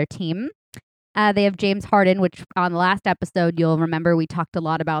traded to their team. They have James Harden, which on the last episode, you'll remember we talked a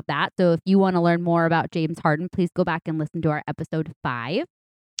lot about that. So if you want to learn more about James Harden, please go back and listen to our episode 5.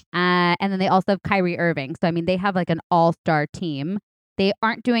 And then they also have Kyrie Irving. So, I mean, they have like an all-star team. They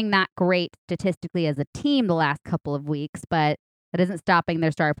aren't doing that great statistically as a team the last couple of weeks, but that isn't stopping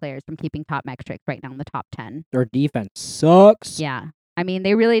their star players from keeping top metrics right now in the top 10. Their defense sucks. Yeah. I mean,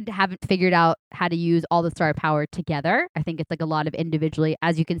 they really haven't figured out how to use all the star power together. I think it's like a lot of individually.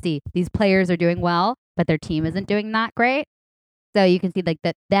 As you can see, these players are doing well, but their team isn't doing that great. So you can see like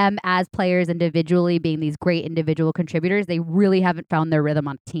that them as players individually being these great individual contributors, they really haven't found their rhythm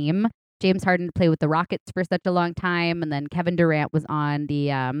on a team. James Harden played with the Rockets for such a long time, and then Kevin Durant was on the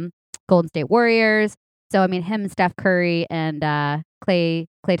Golden State Warriors. So I mean, him, Steph Curry, and Klay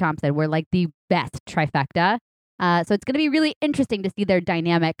Thompson were like the best trifecta. So it's going to be really interesting to see their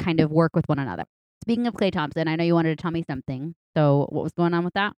dynamic kind of work with one another. Speaking of Klay Thompson, I know you wanted to tell me something. So what was going on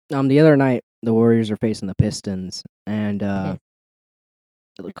with that? The other night the Warriors are facing the Pistons, and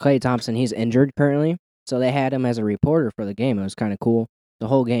Klay Thompson, he's injured currently, so they had him as a reporter for the game. It was kind of cool. The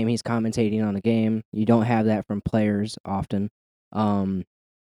whole game, he's commentating on the game. You don't have that from players often.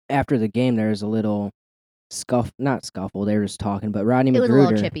 After the game, there's a little not scuffle. They were just talking, but Rodney It was a little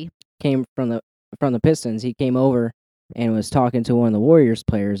Magruder chippy. came from the Pistons. He came over and was talking to one of the Warriors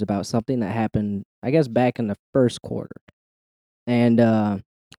players about something that happened, I guess, back in the first quarter. And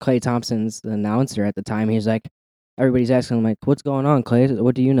Klay Thompson's the announcer at the time. He's like, everybody's asking him, like, what's going on, Klay?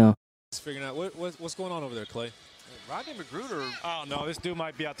 What do you know? Just figuring out what's going on over there, Klay. Rodney Magruder. I don't know. This dude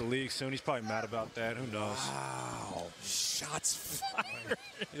might be out the league soon. He's probably mad about that. Who knows? Wow. Shots fired.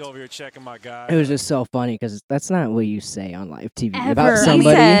 He's over here checking my guy. It was just so funny because that's not what you say on live TV Ever. about He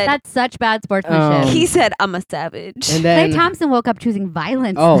somebody. said- That's such bad sportsmanship. He said, "I'm a savage." And Clay then Thompson woke up choosing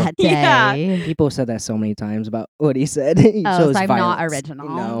violence Oh. that day. Yeah. people said that so many times about what he said. He Oh, chose so I'm not violence. original.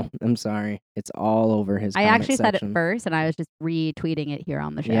 No, I'm sorry. It's all over his. I comment actually said it section. first, and I was just retweeting it here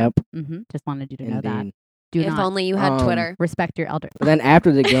on the show. Yep. Just wanted you to know that. Indeed. Do If not only you had Um, Twitter. respect your elder. But then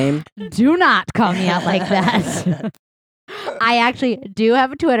after the game, Do not call me out like that. I actually do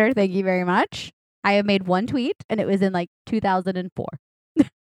have a Twitter. Thank you very much. I have made one tweet, and it was in like 2004.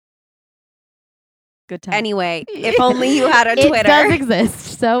 Good time. Anyway, if only you had a It Twitter. does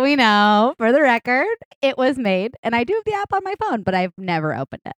exist, so we know. For the record, it was made, and I do have the app on my phone, but I've never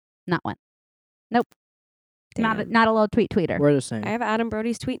opened it. Not one. Nope. Not Damn. a little tweeter. we're the same. I have Adam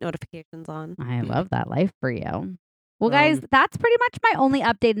Brody's tweet notifications on. I love that life for you. Well, guys, that's pretty much my only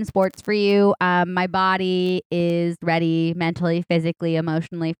update in sports for you. My body is ready mentally, physically,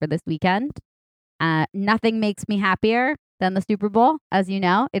 emotionally for this weekend. Nothing makes me happier than the Super Bowl. As you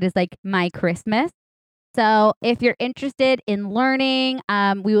know, it is like my Christmas. So if you're interested in learning,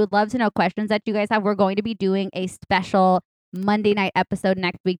 we would love to know questions that you guys have. We're going to be doing a special Monday night episode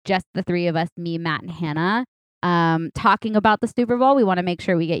next week, just the three of us, me, Matt, and Hannah. Talking about the Super Bowl. We want to make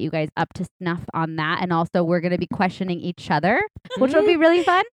sure we get you guys up to snuff on that. And also we're going to be questioning each other, which will be really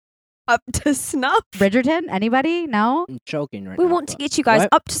fun. Up to snuff. Bridgerton, anybody? No? I'm choking right We now. want to but- get you guys What?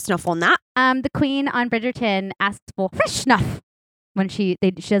 up to snuff on that. The queen on Bridgerton asked for fresh snuff when she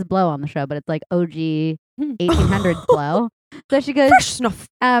does blow on the show, but it's like OG 1800s blow. So she goes, Fresh snuff.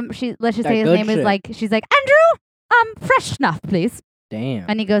 let's just That say his good name is shit. like, she's like, Andrew, fresh snuff, please. Damn.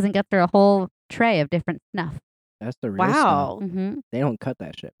 And he goes and gets her a whole tray of different snuff. That's the real Wow. stuff. Mm-hmm. They don't cut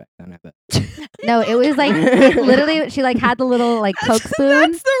that shit back then, I bet. No, it was like literally she like had the little like Coke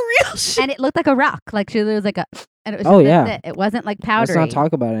spoon That's the real shit. and it looked like a rock. Like she was like a and it was Oh, just yeah. it. It wasn't like Let's powdery. not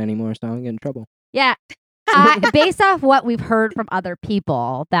talk about it anymore, so I don't get in trouble. Yeah. Based off what we've heard from other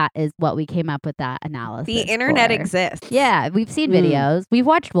people, that is what we came up with that analysis. The internet for. exists. Yeah, we've seen Mm. videos. We've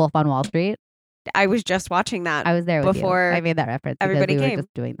watched Wolf on Wall Street. I was just watching that. I was there with Before you. I made that reference because everybody we were came.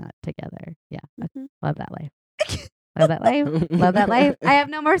 just doing that together. Yeah, I Mhm. love that life. Love that life. Love that life. I have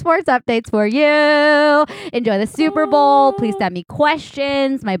no more sports updates for you. Enjoy the Super Bowl. Please send me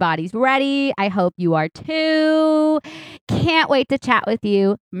questions. My body's ready. I hope you are too. Can't wait to chat with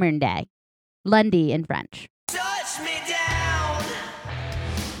you Monday. Lundi in French. Touch me down.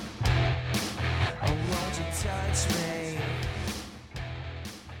 Oh, won't you touch me?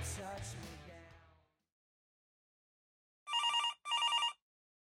 Touch me down.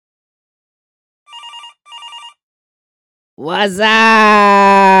 What's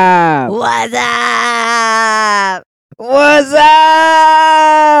up? What's up? What's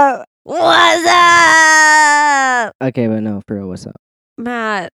up? What's up? Okay, but no, for real, what's up?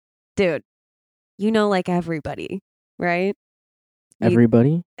 Matt, dude, you know like everybody, right? You-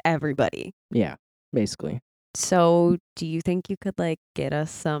 Everybody? everybody. Yeah, basically. So do you think you could like get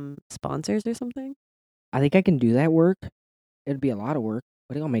us some sponsors or something? I think I can do that work. It'd be a lot of work,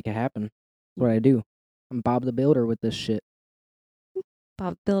 but it'll make it happen. That's what I do. I'm Bob the Builder with this shit.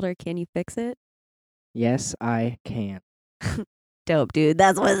 Bob Builder, can you fix it? Yes, I can. Dope, dude.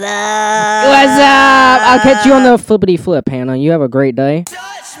 That's what's up. What's up? I'll catch you on the flippity flip, Hannah. You have a great day.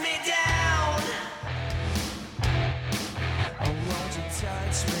 Touch me down. Oh, won't you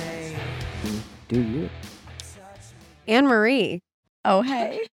touch me? Do you? Anne Marie, Oh,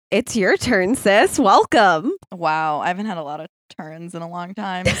 hey. it's your turn, sis. Welcome. Wow. I haven't had a lot of turns in a long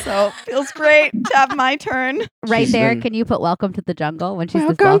time, so it feels great to have my turn. Right She's there. been- Can you put welcome to the jungle when she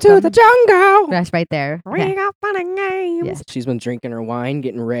says Welcome to the jungle. That's right there. We Okay. got fun and games. Yeah. She's been drinking her wine,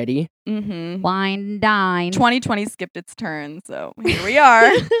 getting ready. Mm-hmm. Wine, dine. 2020 skipped its turn, so here we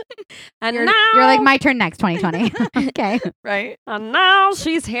are. And You're, now, you're like my turn next, 2020. Okay. Right? and now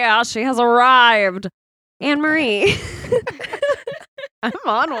she's here. She has arrived. Anne Marie. I'm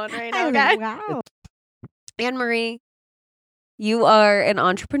on one right now, guys. Wow. Anne Marie, you are an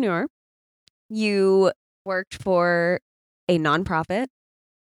entrepreneur. You worked for a nonprofit.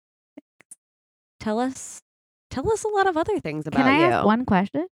 Tell us a lot of other things about Can I you. ask one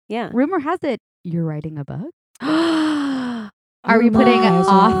question? Yeah. Rumor has it you're writing a book. Are Are we putting an Rumor has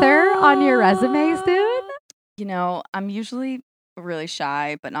it- author on your resume soon? You know, I'm usually really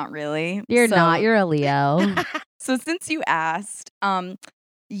shy, but not really. You're So- not. You're a Leo. So since you asked,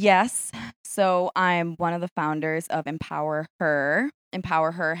 yes. So I'm one of the founders of Empower Her.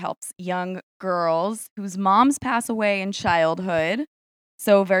 Empower Her helps young girls whose moms pass away in childhood.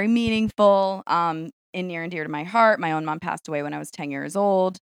 So very meaningful. near and dear to my heart. My own mom passed away when I was 10 years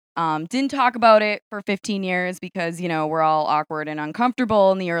old. Didn't talk about it for 15 years because, we're all awkward and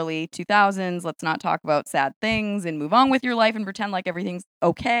uncomfortable in the early 2000s. Let's not talk about sad things and move on with your life and pretend like everything's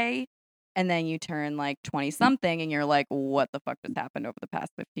okay. And then you turn like 20 something and you're like, what the fuck just happened over the past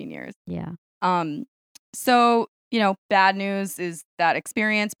 15 years? Yeah. So, bad news is that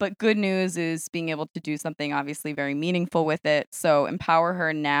experience, but good news is being able to do something obviously very meaningful with it. So Empower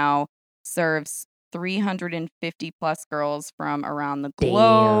Her now serves 350 plus girls from around the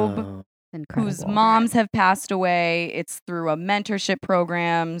globe Damn. Incredible. whose moms have passed away. It's through a mentorship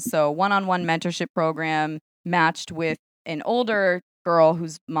program. So one-on-one mentorship program matched with an older girl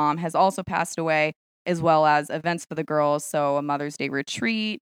whose mom has also passed away, as well as events for the girls. So a Mother's Day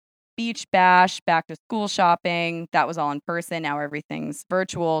retreat, beach bash, back to school shopping. That was all in person. Now everything's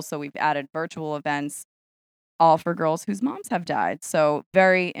virtual. So we've added virtual events, all for girls whose moms have died. So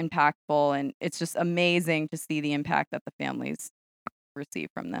very impactful. And it's just amazing to see the impact that the families receive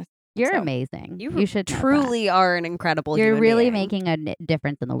from this. You're So, amazing. You should know that. truly are an incredible You're human really being. making a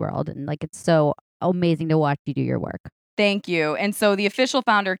difference in the world, and like it's so amazing to watch you do your work. Thank you. And so the official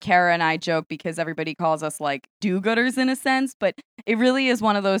founder, Kara, and I joke because everybody calls us like do-gooders in a sense, but it really is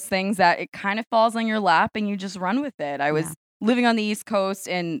one of those things that it kind of falls on your lap and you just run with it. I was living on the East Coast,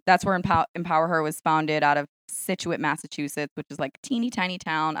 and that's where Empower Her was founded, out of Scituate, Massachusetts, which is like a teeny tiny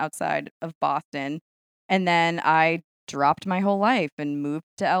town outside of Boston. And then I dropped my whole life and moved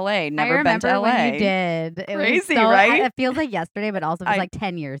to LA. Never been to LA. When you did. It Crazy, was so, right? It feels like yesterday, but also it was like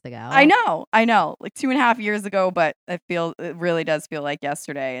 10 years ago. I know, like 2.5 years ago, but it really does feel like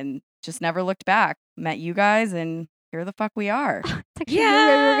yesterday, and just never looked back. Met you guys, and here the fuck we are. It's actually we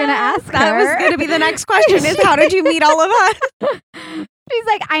were gonna ask That her. was going to be the next question is how did you meet all of us? She's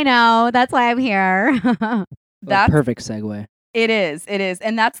like, I know. That's why I'm here. That's Perfect segue. It is.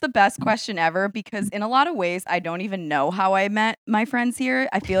 And that's the best question ever, because in a lot of ways, I don't even know how I met my friends here.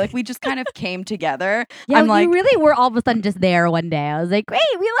 I feel like we just kind of came together. Yeah, I'm like, you really were all of a sudden just there one day. I was like, great,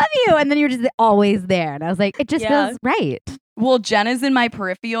 we love you. And then you're just always there. And I was like, it just feels right. well, Jenna's in my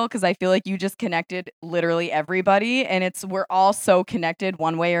peripheral because I feel like you just connected literally everybody, and we're all so connected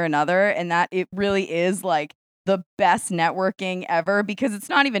one way or another, and that it really is like the best networking ever, because it's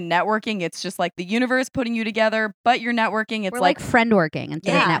not even networking. It's just like the universe putting you together, but you're networking. It's We're like friend working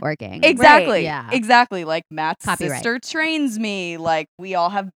instead of networking. Exactly. Yeah. Exactly. Like Matt's Copyright. sister trains me. Like we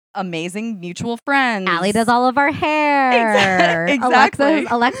all have amazing mutual friends. Allie does all of our hair. Exactly.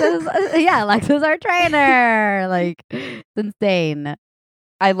 Alexa's our trainer. Like, it's insane.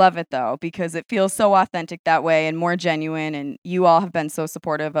 I love it though, because it feels so authentic that way and more genuine. And you all have been so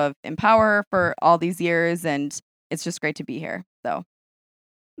supportive of Empower for all these years, and it's just great to be here. So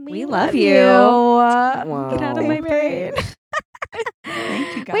We love you. Get out of my brain.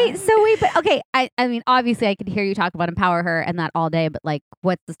 thank you guys. But okay. I mean, obviously, I could hear you talk about Empower Her and that all day, but like,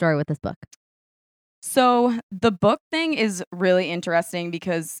 what's the story with this book? So the book thing is really interesting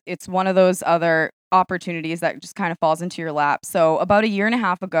because it's one of those other opportunities that just kind of falls into your lap. So about 1.5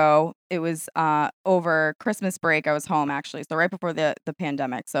 years ago, it was over Christmas break. I was home actually. So right before the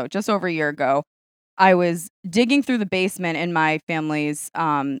pandemic. So just over a year ago, I was digging through the basement in my family's,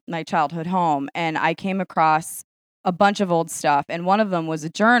 my childhood home, and I came across a bunch of old stuff. And one of them was a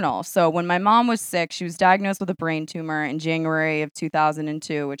journal. So when my mom was sick, she was diagnosed with a brain tumor in January of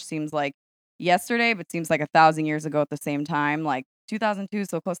 2002, which seems like yesterday, but seems like 1,000 years ago at the same time. Like 2002,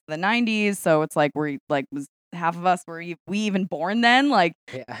 so close to the 90s. So it's like was half of us we even born then? Like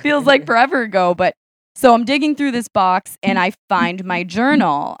feels like forever ago. But so I'm digging through this box and I find my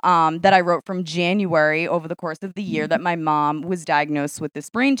journal that I wrote from January over the course of the year that my mom was diagnosed with this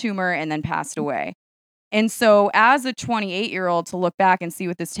brain tumor and then passed away. And so as a 28-year-old to look back and see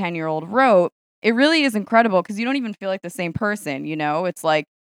what this 10-year-old wrote, it really is incredible because you don't even feel like the same person, It's like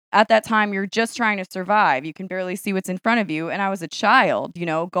at that time, you're just trying to survive. You can barely see what's in front of you. And I was a child,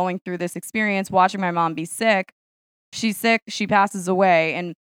 going through this experience, watching my mom be sick. She's sick. She passes away.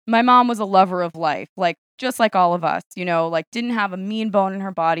 And my mom was a lover of life, like just like all of us, like didn't have a mean bone in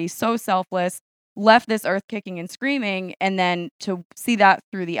her body, so selfless, left this earth kicking and screaming. And then to see that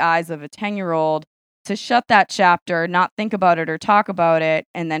through the eyes of a 10-year-old, to shut that chapter, not think about it or talk about it,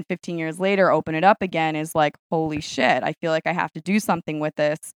 and then 15 years later, open it up again is like, holy shit, I feel like I have to do something with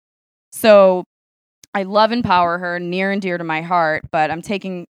this. So I love Empower Her, near and dear to my heart, but I'm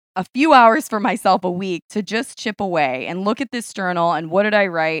taking a few hours for myself a week to just chip away and look at this journal and what did I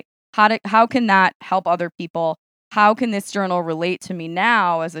write? How can that help other people? How can this journal relate to me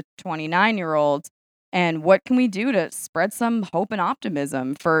now as a 29-year-old? And what can we do to spread some hope and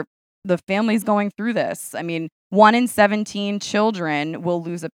optimism for the families going through this? I mean, 1 in 17 children will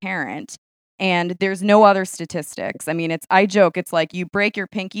lose a parent. And there's no other statistics. I mean, I joke, it's like you break your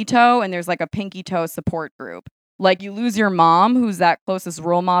pinky toe and there's like a pinky toe support group. Like you lose your mom, who's that closest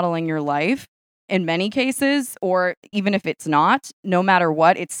role model in your life in many cases, or even if it's not, no matter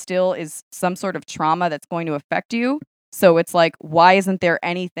what, it still is some sort of trauma that's going to affect you. So it's like, why isn't there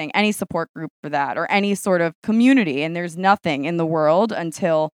anything, any support group for that or any sort of community? And there's nothing in the world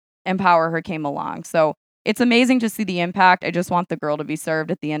until Empower Her came along. So it's amazing to see the impact. I just want the girl to be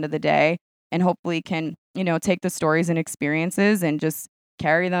served at the end of the day and hopefully can, take the stories and experiences and just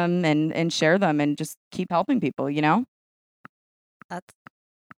carry them and share them and just keep helping people, That's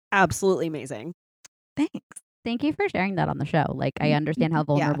absolutely amazing. Thanks. Thank you for sharing that on the show. Like, I understand how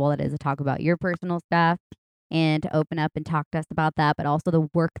vulnerable it is to talk about your personal stuff and to open up and talk to us about that, but also the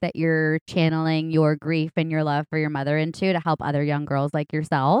work that you're channeling your grief and your love for your mother into to help other young girls like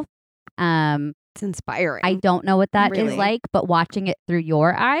yourself. It's inspiring. I don't know what that is Really. like, but watching it through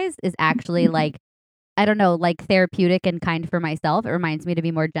your eyes is actually like, I don't know, like therapeutic and kind for myself. It reminds me to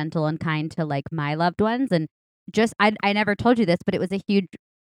be more gentle and kind to like my loved ones. And just, I never told you this, but it was a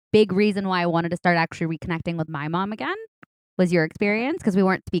big reason why I wanted to start actually reconnecting with my mom again was your experience, because we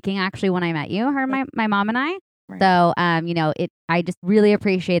weren't speaking actually when I met you, my mom and I. Right. So, I just really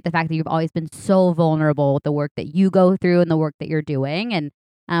appreciate the fact that you've always been so vulnerable with the work that you go through and the work that you're doing. And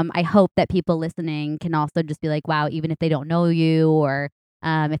I hope that people listening can also just be like, wow, even if they don't know you or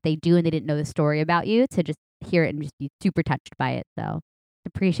if they do and they didn't know the story about you, to just hear it and just be super touched by it. So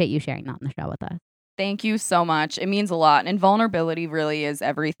appreciate you sharing that on the show with us. Thank you so much. It means a lot. And vulnerability really is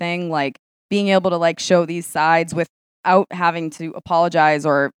everything. Like being able to like show these sides without having to apologize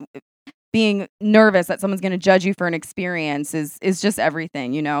or being nervous that someone's going to judge you for an experience is just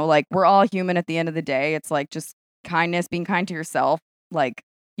everything, Like we're all human at the end of the day. It's like just kindness, being kind to yourself. Like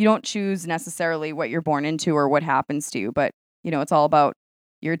you don't choose necessarily what you're born into or what happens to you, but it's all about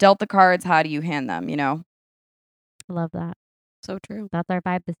you're dealt the cards. How do you hand them, I love that. So true. That's our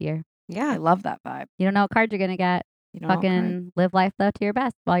vibe this year. I Yeah. love that vibe. You don't know what cards you're going to get. You know what, Corinne? Fucking live life though to your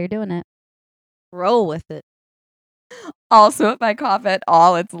best while you're doing it. Roll with it. Also, if I cough at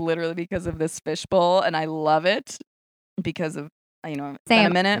all, it's literally because of this fishbowl, and I love it because of it's been a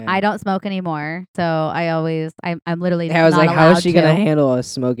Same. minute. Yeah. I don't smoke anymore, so I'm literally I was not like, how allowed is she to. gonna handle us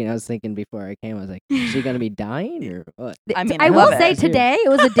smoking? I was thinking before I came, I was like, is she gonna be dying or what? I mean, I I will love say it. today it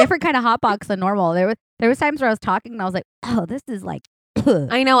was a different kind of hot box than normal. There was times where I was talking and I was like, oh, this is like.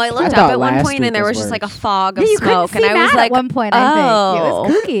 I know. I looked thought up at one last point and week there was was just like a worse. fog of Yeah, you couldn't smoke, and see I was Matt like, at one point. I think it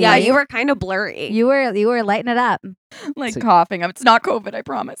was oh, kooky. yeah, Like, you were kind of blurry. you were lighting it up. Like So- coughing. It's not COVID, I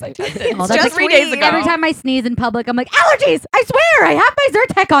promise. I tested. Oh, It's that's just like 3 days weed. ago. Every time I sneeze in public, I'm like, allergies! I swear, I have my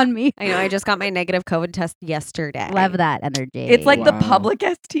Zyrtec on me. I know. I just got my negative COVID test yesterday. Love that energy. It's like the Wow. public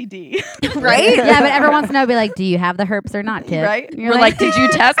STD. Right? yeah, but every once in a while, be like, do you have the herpes or not, kid? Right? You're We're like, did you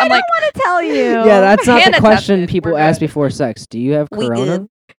test? I I'm don't like, want to tell you. Yeah, that's not Hannah the question tested. people We're ask good. before sex. Do you have We corona? good.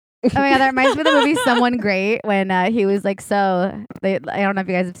 Oh my god, that reminds me of the movie Someone Great when he was like, I don't know if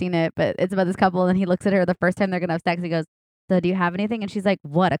you guys have seen it, but it's about this couple and he looks at her the first time they're gonna have sex. He goes, so do you have anything? And she's like,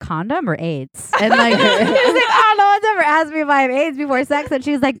 what, a condom or AIDS? And like, he's like, oh, no one's ever asked me if I have AIDS before sex. And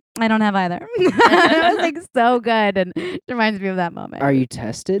she's like, I don't have either. It was like so good, and it reminds me of that moment. Are you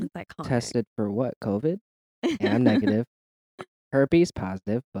tested? It's iconic. Tested for what? COVID? Yeah, I'm negative. Herpes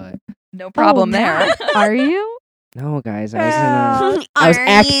positive, but no problem there. Matt, Are you? no, guys. I was I was Are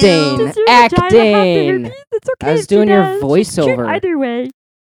acting. you? Does your vagina have the Acting. herpes? It's okay I was if she doing your does. She's cute voiceover. either way.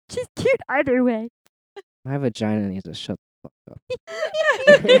 She's cute either way. My vagina needs to shut the fuck up.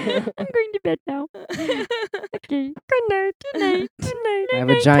 I'm going to bed now. Okay. Good night. Good night. Good night. My Good night,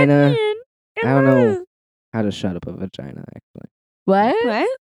 vagina- tuck me in. I don't know how to shut up a vagina, actually. What? What?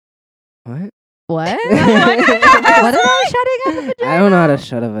 What? What? What about shutting up a vagina? I don't know how to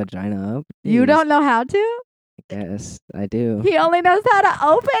shut a vagina up. You Jeez. don't know how to? Yes, I do. He only knows how to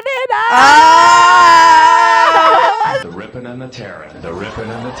open it up. Ah! The ripping and the tearing. The ripping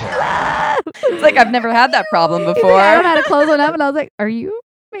and the tearing. It's like I've never had that problem He's like, before. I don't know how to close one up, and I was like, "Are you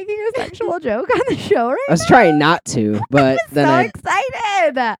making a sexual joke on the show right I was trying not to, but now?" then So I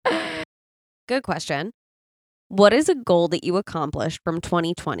excited. Good question. What is a goal that you accomplished from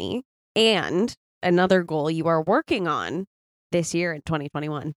 2020 and another goal you are working on this year in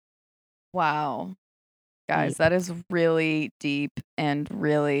 2021? Wow. Guys, Deep. that is really deep and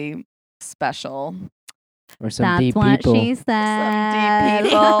really special. or some That's deep what people. she said.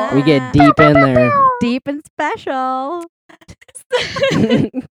 people. We get deep in there. Deep and special.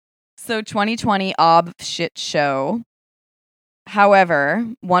 So 2020 ob shit show. However,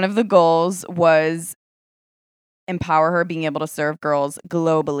 one of the goals was empower her, being able to serve girls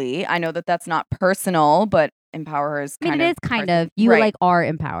globally. I know that that's not personal, but empower her is I mean, kind it of is kind person- of. You Right. like are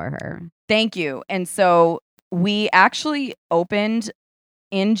empower her. Thank you. And so we actually opened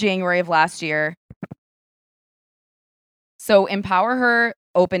in January of last year. So Empower Her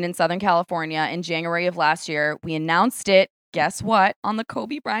opened in Southern California in January of last year. We announced it, guess what, on the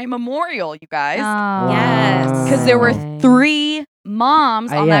Kobe Bryant Memorial, you guys. Yes. Because there were 3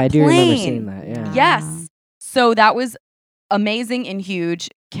 moms on that I do plane. remember seeing that. Yeah. Yes. So that was amazing and huge.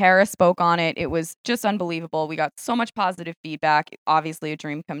 Kara spoke on it. It was just unbelievable. We got so much positive feedback. Obviously, a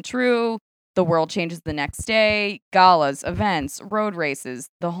dream come true. The world changes the next day. Galas, events, road races,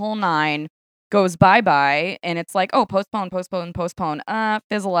 the whole 9 goes bye-bye. And it's like, oh, postpone.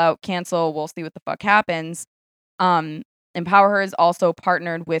 Fizzle out, cancel. We'll see what the fuck happens. Empower Her is also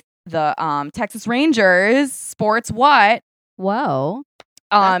partnered with the Texas Rangers. Sports what? Whoa.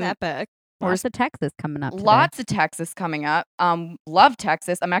 That's epic. Lots of Texas coming up today. Lots of Texas coming up. Love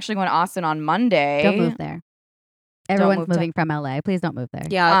Texas. I'm actually going to Austin on Monday. Don't move there. Everyone's move to- moving from LA. Please don't move there.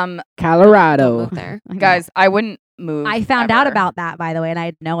 Yeah. Colorado. Move there. I know. Guys, I wouldn't move. I found out ever. about that, by the way, and I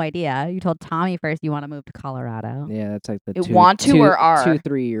had no idea. You told Tommy first you want to move to Colorado. Yeah, that's like the You want to or are?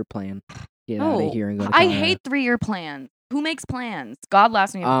 2-3 year plan. Get out Oh, of here and go to I Colorado. hate 3-year plans. Who makes plans? God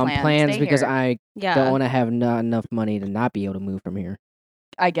last me with plans. Plans Stay because here. I Yeah. don't want to have not enough money to not be able to move from here.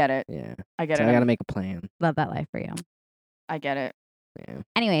 I get it. Yeah. I get So it. I got to make a plan. Love that life for you. I get it. Yeah.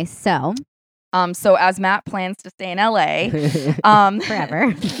 Anyway, so So as Matt plans to stay in LA,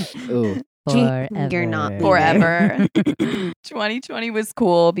 forever. Ooh. You're not leaving. forever. 2020 was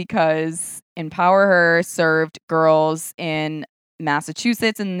cool because Empower Her served girls in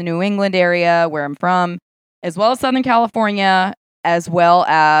Massachusetts and the New England area where I'm from, as well as Southern California, as well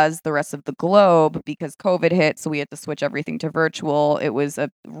as the rest of the globe because COVID hit. So we had to switch everything to virtual. It was a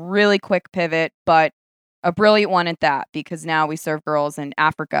really quick pivot, but a brilliant one at that because now we serve girls in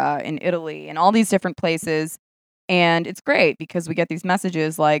Africa, in Italy, and all these different places. And it's great because we get these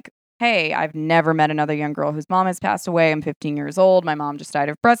messages like, hey, I've never met another young girl whose mom has passed away. I'm 15 years old. My mom just died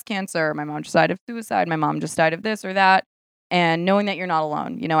of breast cancer. My mom just died of suicide. My mom just died of this or that. And knowing that you're not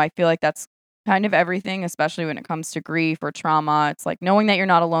alone, I feel like that's kind of everything, especially when it comes to grief or trauma. It's like knowing that you're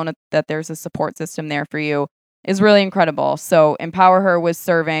not alone, that there's a support system there for you is really incredible. So Empower Her was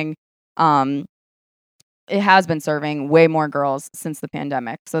serving, it has been serving way more girls since the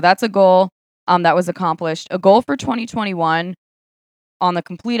pandemic. So that's a goal that was accomplished. A goal for 2021 on the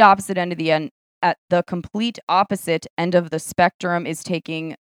complete opposite end of at the complete opposite end of the spectrum is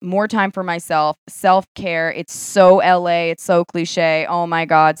taking more time for myself, self-care. It's so LA, it's so cliche. Oh my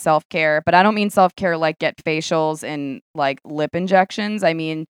God, self-care. But I don't mean self-care like get facials and like lip injections. I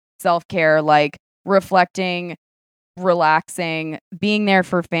mean self-care like reflecting, relaxing, being there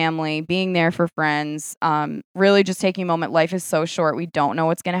for family, being there for friends, really just taking a moment. Life is so short. We don't know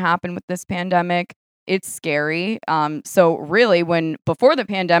what's going to happen with this pandemic. It's scary. So really before the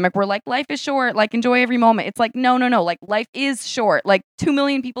pandemic, we're like, life is short, like enjoy every moment. It's like, no. Like life is short. Like 2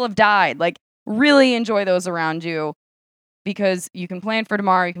 million people have died. Like really enjoy those around you because you can plan for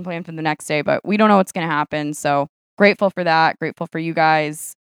tomorrow. You can plan for the next day, but we don't know what's going to happen. So grateful for that. Grateful for you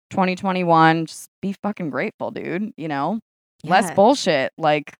guys. 2021, just be fucking grateful, dude. Less Yeah. bullshit.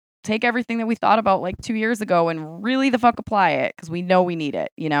 Like take everything that we thought about like 2 years ago and really the fuck apply it because we know we need it,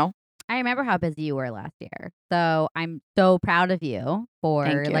 I remember how busy you were last year. So I'm so proud of you for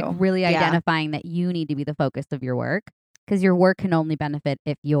Thank you. like really Yeah. identifying that you need to be the focus of your work because your work can only benefit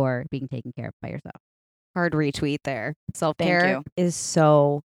if you're being taken care of by yourself. Hard retweet there. Self-care you. is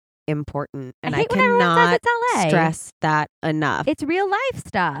so important. And I hate when everyone says cannot it's LA. stress that enough. It's real life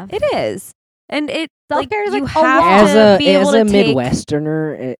stuff. It is. And it Self-care is you like a have lot. to be able as to a take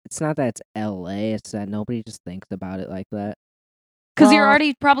Midwesterner, it's not that it's LA. It's that nobody just thinks about it like that. Because you're Well,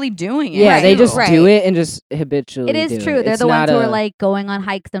 already probably doing it. Yeah, they Right. just do Right. it and just habitually. It is do true. They're It's the ones not who are a- like going on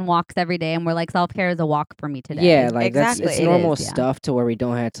hikes and walks every day, and we're like, self-care is a walk for me today. Yeah, like Exactly. it's It normal is, yeah. stuff to where we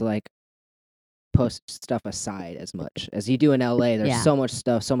don't have to like post stuff aside as much as you do in LA. There's Yeah. so much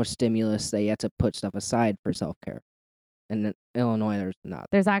stuff, so much stimulus that you have to put stuff aside for self care. And in Illinois, there's not.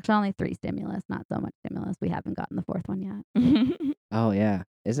 There's actually only 3 stimulus, not so much stimulus. We haven't gotten the 4th one yet. Oh yeah,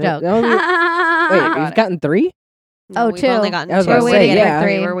 is it? Joke. Wait, Got you've it. gotten 3? No, Oh, we've only 2. gotten I was 2. about to We're say, waiting for yeah.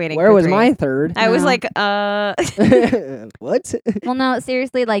 3. We're waiting Where for was 3. my third? I was No. like, What? Well, no,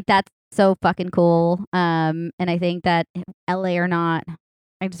 seriously, like that's so fucking cool. And I think that LA or not,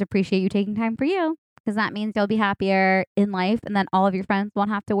 I just appreciate you taking time for you because that means you'll be happier in life, and then all of your friends won't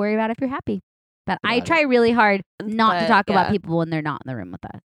have to worry about if you're happy. But I About it. try really hard not to But, talk about yeah. people when they're not in the room with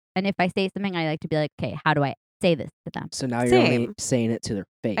us. And if I say something, I like to be like, okay, how do I say this to them? So now you're only Same. saying it to their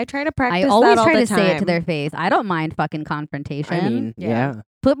face. I try to I practice always that all try the to say it to time. their face. I don't mind fucking confrontation. I mean, Yeah. yeah.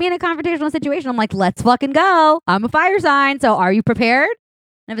 Put me in a confrontational situation. I'm like, let's fucking go. I'm a fire sign. So are you prepared?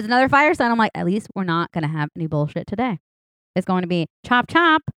 And if it's another fire sign, I'm like, at least we're not going to have any bullshit today. It's going to be chop,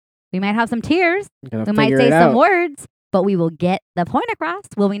 chop. We might have some tears. Gonna We might figure say it some out. words, but we will get the point across.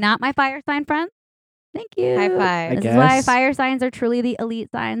 Will we not, my fire sign friends? Thank you. High five. This is why guess. fire signs are truly the elite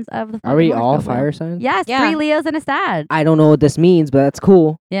signs of the Are we fucking all horoscope wheel. fire signs? Yes, Yeah. 3 Leos and a Sag. I don't know what this means, but that's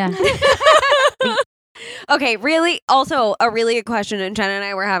cool. Yeah. Okay, really, also a really good question, and Jen and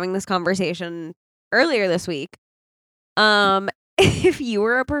I were having this conversation earlier this week. If you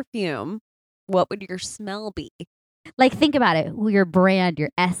were a perfume, what would your smell be? Like, think about it. Your brand, your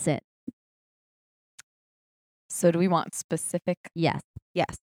essence. So do we want specific? Yes.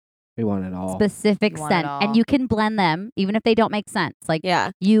 Yes. We want it all. Specific You want it scent. all. And you can blend them, even if they don't make sense. Like, Yeah.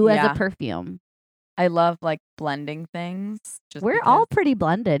 you as Yeah. a perfume. I love like blending things. Just We're because- all pretty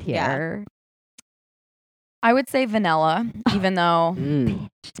blended Yeah. here. I would say vanilla, even though Mm.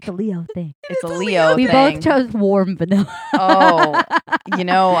 It's a Leo thing. it's a Leo We thing. both chose warm vanilla. Oh, you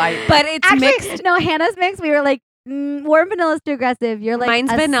know, I But it's Actually, mixed. no, Hannah's mixed. We were like, warm vanilla's too aggressive. You're like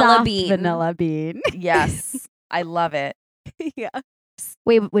Mine's a vanilla soft bean. vanilla bean. yes, I love it. Yeah.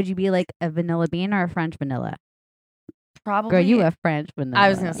 Wait, would you be like a vanilla bean or a French vanilla? Probably. Girl, you a French vanilla. I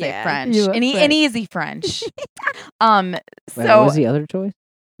was gonna say Yeah. French, You a an French. easy French. Wait, what So was the other choice?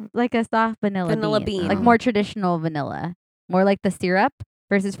 like a soft vanilla, Vanilla bean. bean. Like more traditional vanilla. More like the syrup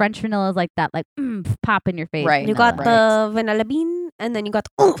versus French vanilla is like that, like pop in your face. Right. You got vanilla. the vanilla bean, and then you got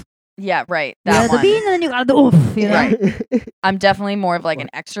the oomph. yeah, right. You That got the one. bean and then you got the oomph. You know? Right. I'm definitely more of like an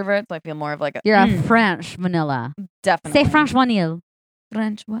extrovert, so I feel more of like a You're a French vanilla. definitely Say French vanille.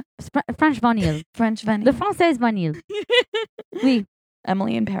 French what? French vanille. French vanilla. Le française vanille. Oui,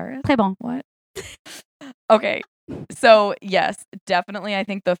 Emily in Paris. très bon. What? Okay. So yes, definitely. I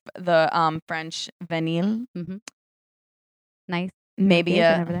think the French vanille, Nice. maybe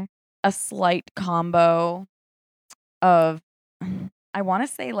Pronunciation over there. a slight combo of, I want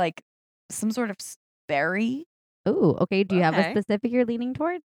to say like some sort of berry. Ooh, okay. Do you have a Okay. specific you're leaning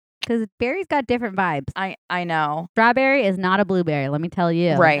towards? Because berries got different vibes. I know. Strawberry is not a blueberry. Let me tell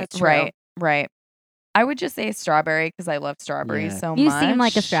you. Right, That's true. right. I would just say strawberry because I love strawberries Yeah. so You much. seem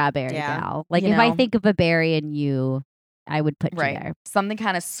like a strawberry Yeah. gal. Like You if I know. think of a berry and you, I would put you Right. there. Something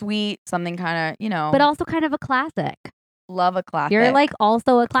kind of sweet, something kind of, But also kind of a classic. love a classic. You're like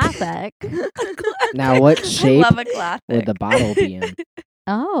also a classic. Now, what shape love a classic. would the bottle be in?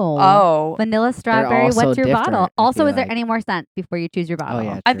 Oh. Oh, Vanilla strawberry. all so What's your bottle? different, I Also, feel is there like. any more scents before you choose your bottle? Oh,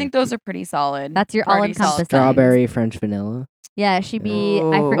 yeah. I true. think those are pretty solid. That's your Pretty all-encompassing. solid Strawberry French vanilla. Yeah, it should be.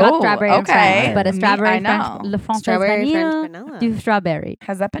 I forgot Oh, strawberry and okay. French, but a Me, strawberry I and French. know. Le Française Strawberry French vanille. vanilla. Do strawberry.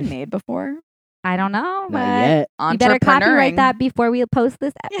 Has that been made before? I don't know, Not but yet. you better copyright Entrepreneuring. that before we post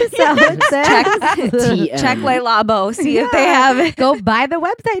this episode. Check, TM. check Le Labo, see if they Yeah. have it. Go buy the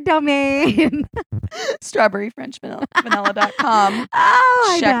website domain. Strawberry French vanilla.com.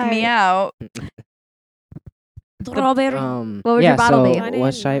 Oh, Check me out. Strawberry. What would yeah, your bottle so be? Wine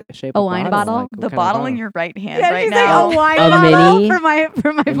what in shape A of wine bottle? bottle? Like, what The kind of bottle in your right hand right she's now. like a wine A bottle mini- for my a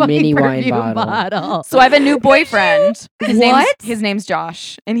fucking mini wine perfume bottle. So I have a new boyfriend. What? His name's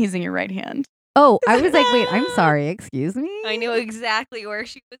Josh, and he's in your right hand. Oh, I was like, wait, I'm sorry. Excuse me. I knew exactly where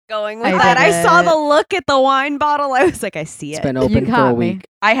she was going with I that. I saw didn't. the look at the wine bottle. I was like, I see It's it. been open for a caught me. week.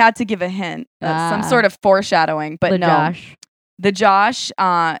 I had to give a hint, some Ah. sort of foreshadowing, but The no. Josh. The Josh,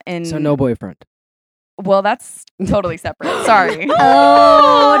 and So no boyfriend. Well, that's totally separate. Sorry.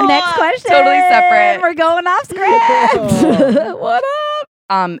 Oh, next question. Totally separate. We're going off script. What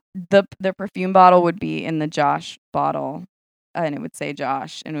up? The perfume bottle would be in the Josh bottle, and it would say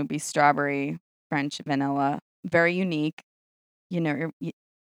Josh, and it would be strawberry French vanilla, very unique. You know,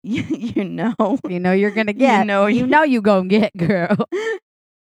 you know, You know you're gonna get. know you know you gonna get, girl.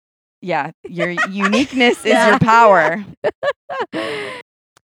 yeah. Your uniqueness is Yeah. your power.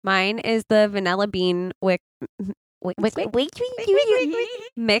 Mine is the vanilla bean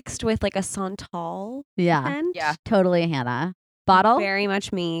mixed with like a Santal Yeah, scent. Yeah. totally, Hannah. Bottle. Very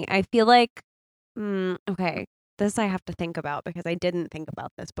much me. I feel like, okay, this I have to think about because I didn't think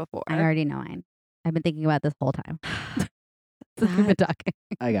about this before. I already know mine. I've been thinking about this whole time. Since we've been talking.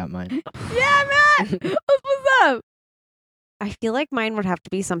 I got mine. Yeah, Matt. What's up? I feel like mine would have to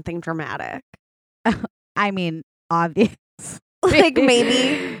be something dramatic. I mean, obvious. Like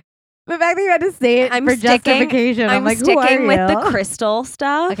maybe the fact that you had to say it I'm for sticking- justification. I'm, I'm like, who sticking are with the you? crystal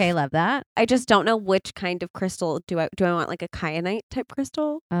stuff. Okay, love that. I just don't know which kind of crystal do I want, like a kyanite type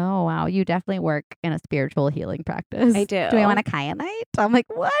crystal? Oh wow, you definitely work in a spiritual healing practice. I do. Do I want a kyanite? I'm like,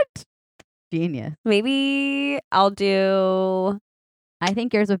 what? Genius. Maybe I'll do I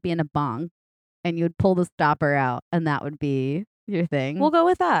think yours would be in a bong, and you would pull the stopper out, and that would be your thing. we'll go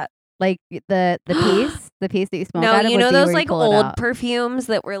with that. like the piece. The piece that you smoke No, out of you would know be those where you like pull it old out. perfumes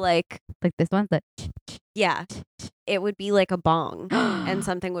that were like, This one's the. yeah, it would be like a bong, and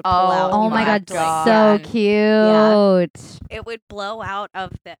something would pull Oh out. Oh You my would have god, to, like, so yeah. cute. It would blow out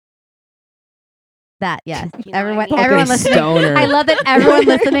of the. That yes, You know what I everyone, mean? everyone Fucking listening. stoner. I love that everyone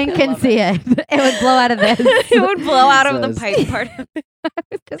listening can Love see it. It would blow out of this. It would blow out of the So pipe part of it.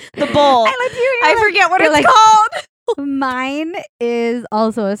 The bowl. I love you. I forget what you're it's like- called. Mine is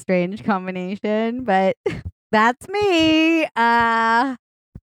also a strange combination, but that's me. I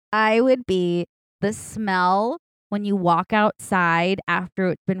would be the smell when you walk outside after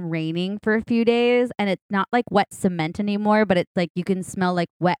it's been raining for a few days and it's not like wet cement anymore, but it's like you can smell like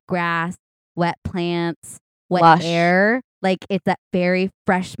wet grass, wet plants, wet Lush. air. Like it's that very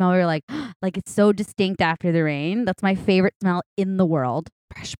fresh smell where you're like it's so distinct after the rain. That's my favorite smell in the world.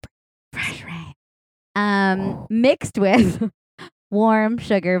 Fresh rain. Mixed with warm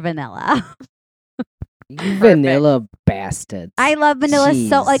sugar vanilla. You vanilla bastards. I love vanilla so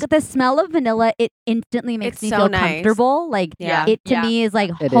Jeez. like the smell of vanilla, it instantly makes It's me so feel nice. comfortable. Like Yeah. it to Yeah. me is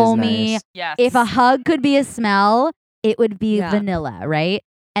like It is homey. nice. Yes. If a hug could be a smell, it would be Yeah. vanilla, right?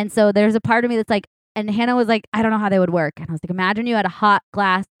 And so there's a part of me that's like, and Hannah was like, I don't know how they would work. And I was like, imagine you had a hot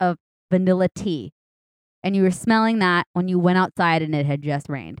glass of vanilla tea and you were smelling that when you went outside and it had just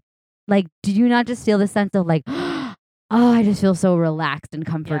rained. Like, did you not just feel the sense of like, oh, I just feel so relaxed and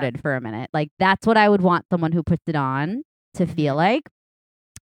comforted for a minute? Like, that's what I would want someone who puts it on to feel like.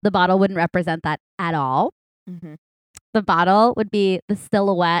 The bottle wouldn't represent that at all. Mhm. The bottle would be the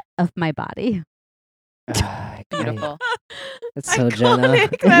silhouette of my body. Beautiful. That's so Jenna.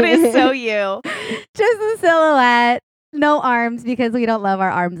 Iconic. That is so you. Just the silhouette. No arms because we don't love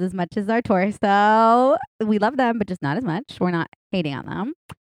our arms as much as our torso. We love them, but just not as much. We're not hating on them.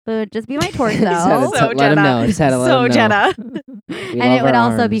 But just be my torso. Just had to So let him Jenna. know. Just had to let So him know. Jenna. We And it love would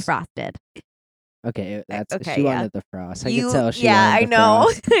our also be arms. frosted. Okay, that's Okay, she yeah. wanted the frost. I You, could tell she yeah, wanted I the know.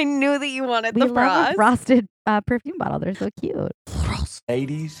 frost. I knew that you wanted We the love frost. a frosted perfume bottle. They're so cute.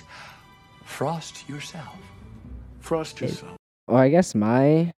 Ladies, frost yourself. Frost yourself. Well, I guess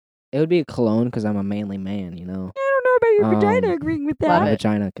it would be a cologne because I'm a manly man, you know. I don't know about your vagina agreeing with Love My it.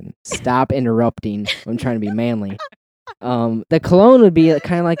 vagina can stop interrupting when I'm trying to be manly. The cologne would be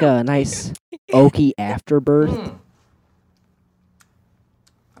kind of like a nice oaky afterbirth.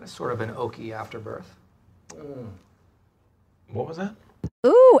 Sort of an oaky afterbirth. What was that?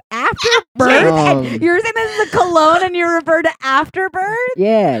 Ooh, afterbirth? Um, You're saying this is a cologne and you refer to afterbirth?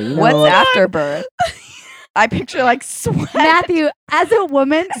 Yeah, you know. What's afterbirth? I picture like sweat. Matthew, as a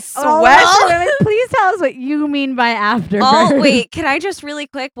woman, Sweat? please tell us what you mean by afterbirth. Oh, wait. Can I just really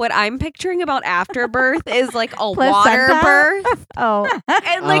quick? What I'm picturing about afterbirth is like a water Placenta? birth Oh,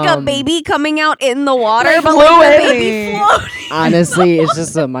 and like a Um, baby coming out in the water, Like but like the fluid. baby floating. Honestly, it's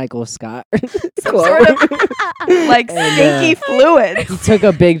just a Michael Scott. Sort of like And, stinky fluid. He took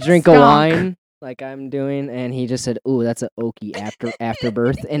a big drink of Skunk. wine, like I'm doing, and he just said, "Ooh, that's an oaky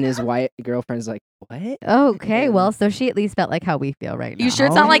afterbirth." And his white girlfriend's like, "What?" okay. Yeah. Well, so she at least felt like how we feel right now. You sure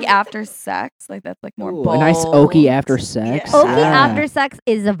it's not like after sex? Like that's like more Ooh, bold. a nice oaky after sex. Yeah. Oaky Yeah. after sex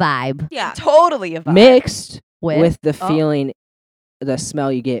is a vibe. Yeah. Totally a vibe. mixed With, with the Oh. feeling, the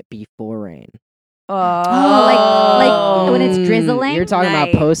smell you get before rain. Oh, like when it's Mm, drizzling? You're talking Nice.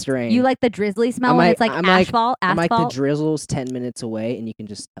 about post rain. you like the drizzly smell I'm when like- it's like I'm like- asphalt. I'm like the asphalt. drizzle's 10 minutes away, and you can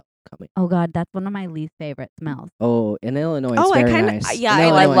just tell it coming. Oh God, that's one of my least favorite smells. Oh, in Illinois, it's Oh, I very kind of nice. yeah. In I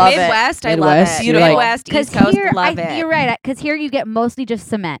Illinois. love it. Midwest. I love Midwest, it. you're like- Midwest, Because East Coast, here, love it. you're right. Because here you get mostly just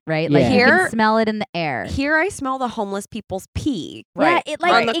cement, right? Like Yeah. you Here- can smell it in the air. Here, I smell the homeless people's pee. Right. Yeah, it On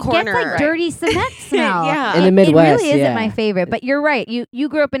like the it corner. gets like Right. dirty cement smell. Yeah. In the It Midwest, really isn't my yeah. favorite. But you're right. You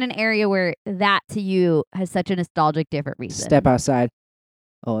grew up in an area where that to you has such a nostalgic different reason. Step outside.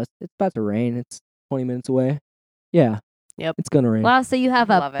 Oh, it's about to rain. It's 20 minutes away. Yeah. Yep. It's gonna rain. Wow, so you have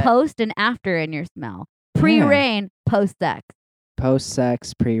a Love it. post and after in your smell. Pre-rain, post-sex. Post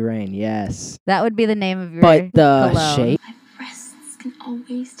sex, pre rain. Yes. That would be the name of your But the cologne. shape. My breasts can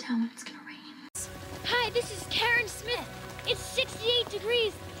always tell when it's gonna rain. Hi, this is Karen Smith. It's 68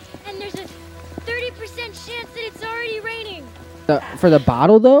 degrees, and there's a 30% chance that it's already raining. For the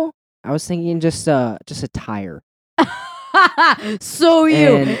bottle though, I was thinking just a tire. So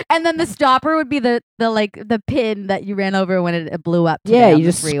you. And- And then the stopper would be the like the pin that you ran over when it blew up. Yeah, today on you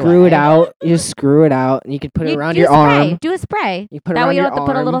the just freeway. screw it out. You just screw it out, and you could put it You around do your spray. arm. Do a spray. You put it That around way you your don't have to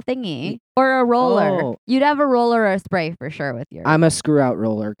put a arm. little thingy or a roller. Oh. You'd have a roller or a spray for sure with yours. I'm a screw out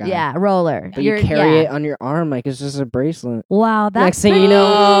roller guy. Yeah, roller. But you carry yeah. it on your arm like it's just a bracelet. Wow, that's Next thing you pretty-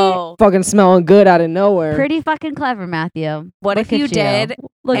 know, fucking smelling good out of nowhere. pretty fucking clever, Matthew. What Look if you at did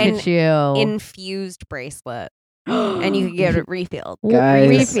Look an at you. infused bracelet? and you can get it refilled. Guys.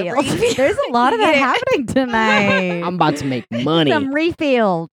 Refilled. There's a lot of that happening tonight. I'm about to make money. Some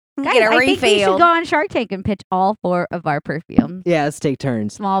refilled. Guys, Get a I think we should refilled. go on Shark Tank and pitch all 4 of our perfumes. Yeah, let's take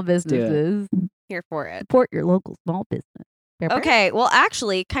turns. Small do it. businesses. Here for it. Support your local small business. Pepper? Okay, well,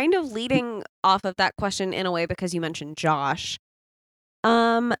 actually, kind of leading off of that question in a way because you mentioned Josh.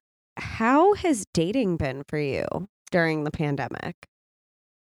 How has dating been for you during the pandemic?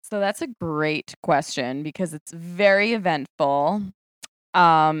 So that's a great question because it's very eventful.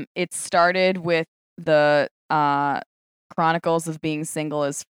 It started with the chronicles of being single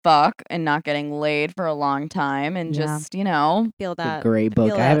as fuck and not getting laid for a long time and Yeah. just, Feel It's a that. great book.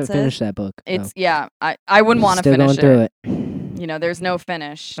 feel I that, haven't sis. finished that book. it's so. yeah, I wouldn't want to Still finish going through it. You know, there's no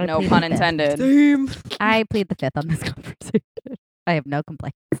finish, I no plead pun the fifth. intended. I plead the 5th on this conversation. I have no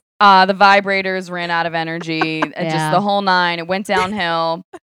complaints. The vibrators ran out of energy, and just Yeah. the whole 9. It went downhill.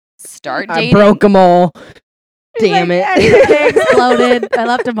 Start I dating. broke them all. Damn it. They exploded. I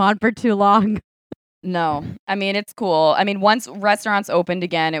left them on for too long. No, I mean it's cool. I mean, once restaurants opened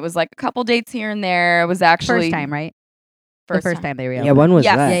again, it was like a couple dates here and there. It was actually First time, right? First the first time. time they reopened. Yeah, when was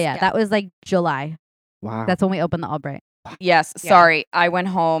Yes. that? Yeah. That was like July. Wow. That's when we opened the Albright. Yes, Yeah. sorry. I went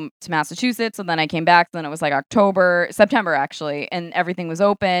home to Massachusetts, and then I came back. Then it was like September actually, and everything was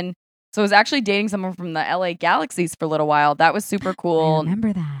open. So I was actually dating someone from the LA Galaxies for a little while. That was super I cool.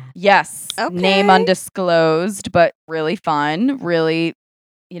 remember that. Yes, Okay. name undisclosed, but really fun, really,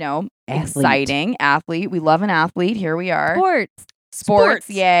 exciting athlete. We love an athlete. Here we are. Sports. Sports,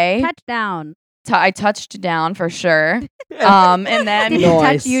 yay! Touchdown. I touched down for sure. And then Did he touch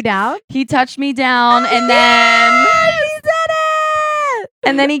Nice. you down? he touched me down, and then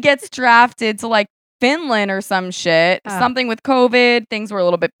and then he gets drafted to like Finland or some shit. Ah. Something with COVID. Things were a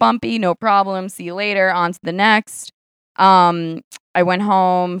little bit bumpy. No problem. See you later. On to the next. I went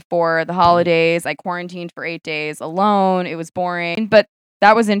home for the holidays. I quarantined for 8 days alone. It was boring, but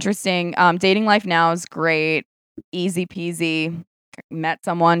that was interesting. Dating life now is great. Easy peasy. Met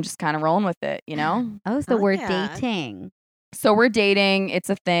someone, just kind of rolling with it, you know? Oh, so Oh, we're yeah. dating. So we're dating. It's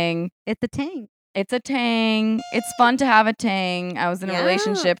a thing. It's a ting. It's a tang. It's fun to have a tang. I was in a Yeah.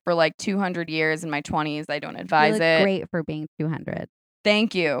 relationship for like 200 years in my 20s. I don't You advise look it. great for being 200.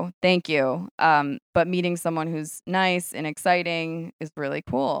 Thank you. Thank you. But meeting someone who's nice and exciting is really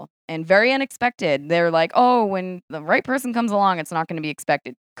cool and very unexpected. They're like, oh, when the right person comes along, it's not going to be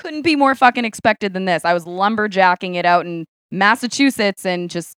expected. Couldn't be more fucking expected than this. I was lumberjacking it out in Massachusetts and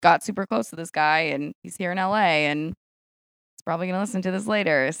just got super close to this guy, and he's here in LA, and he's probably going to listen to this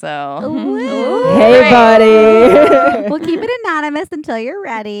later. So, Hey, Great. buddy. We'll keep it anonymous until you're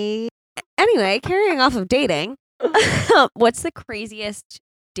ready. Anyway, carrying off of dating, what's the craziest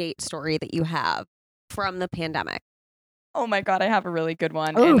date story that you have from the pandemic? Oh my God, I have a really good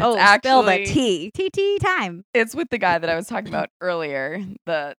one. Ooh. And it's spill actually, the tea. TT time. it's with the guy that I was talking about earlier,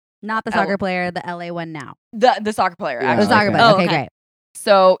 the Not the soccer player, the LA one now. soccer player. Yeah, The Actually. soccer okay. player. Oh, Okay, okay. great.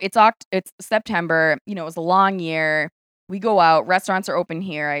 So it's September. You know, it was a long year. We go out. Restaurants are open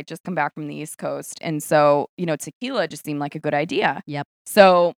here. I just come back from the East Coast, and so tequila just seemed like a good idea. Yep.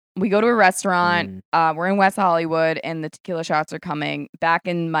 So we go to a restaurant. We're in West Hollywood, and the tequila shots are coming. Back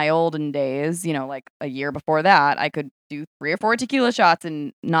in my olden days, like a year before that, I could do 3 or 4 tequila shots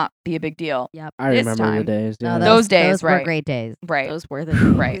and not be a big deal. Yep. I This remember time. the days. No, Yeah. Those days, those were right. great days. Right. Those were the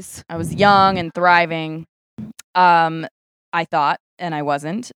Right. days. I was young and thriving. I thought, and I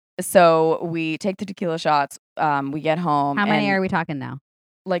wasn't. So we take the tequila shots. We get home. How many and are we talking now?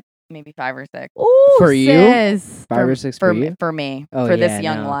 like maybe 5 or 6 Ooh, For you? sis. 5 or 6 for you? for me Oh, for yeah, this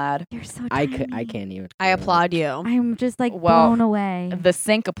young no. lad. You're so I tiny. can't even. I applaud you. I'm just like Well, blown away. The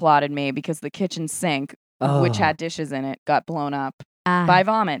sink applauded me because the kitchen sink, which Oh. had dishes in it, got blown up Ah, by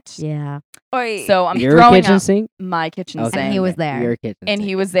vomit. yeah. So I'm Your throwing kitchen up sink? my kitchen Okay. sink. And he was there. Your kitchen And sink.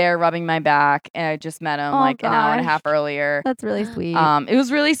 he was there rubbing my back, and I just met him Oh, like an hour and a gosh. half earlier. That's really sweet. It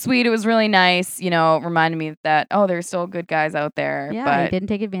was really sweet. It was really nice. Reminded me that there's still good guys out there. yeah, but he didn't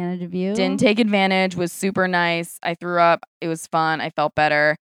take advantage of you. didn't take advantage. Was super nice. I threw up. It was fun. I felt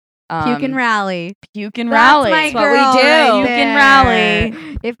better. Puke and rally. Puke and That's rally. my That's what we girl do. right Puke and there.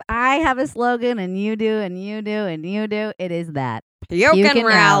 rally. If I have a slogan and you do and you do and you do, it is that. You Puke can and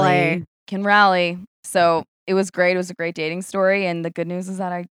rally. Can rally. So it was great. It was a great dating story. And the good news is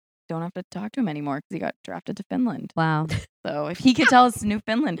that I don't have to talk to him anymore because he got drafted to Finland. Wow. So if he could tell his new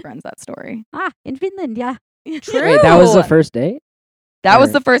Finland friends that story. In Finland, yeah. True. Wait, that was the first date? That was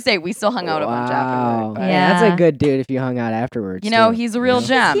Or- the first date. We still hung out a bunch Wow. afterward. but- Yeah. That's a good dude if you hung out afterwards. too, he's a real know?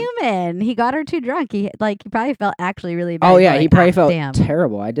 gem. He's human. He got her too drunk. He probably felt actually really bad. Oh He's yeah, like, he probably "Ah, felt damn.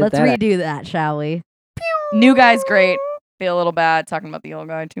 terrible. I did Let's that. redo that, shall we? New guy's great. Feel a little bad talking about the old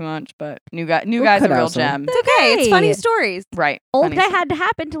guy too much, but new guy's a cut out real some. gem. It's okay. It's funny Hey. stories. Right. Old funny guy stuff. had to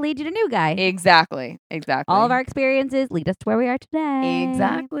happen to lead you to new guy. Exactly. All of our experiences lead us to where we are today.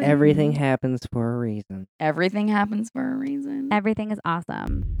 Exactly. Everything happens for a reason. Everything happens for a reason. Everything is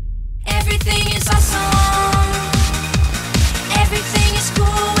awesome. Everything is awesome. Everything is cool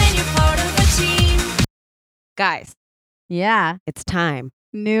when you're part of a team. Guys, Yeah. it's time.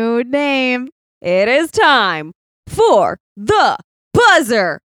 New name. It is time for the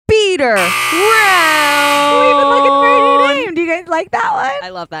buzzer beater round. We've been looking for a new name. Do you guys like that one? I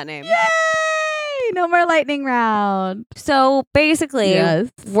love that name. Yay! No more lightning round. So basically, Yes.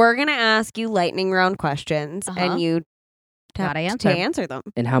 we're going to ask you lightning round questions Uh-huh. and you have Gotta to answer. answer them.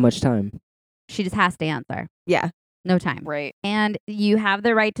 And how much time? She just has to answer. Yeah. No time. Right. And you have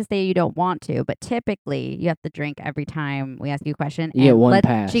the right to say you don't want to, but typically you have to drink every time we ask you a question. You get and one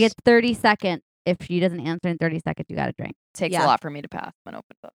pass. She gets 30 seconds. If she doesn't answer in 30 seconds, you got to drink. Takes Yeah. a lot for me to pass an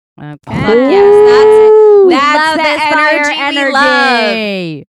open book. Okay. Yes, We that's love the this fire energy we love.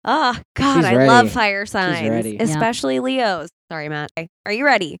 energy. Oh, God, She's I ready. love fire signs, ready. Yeah. especially Leos. Sorry, Matt. Are you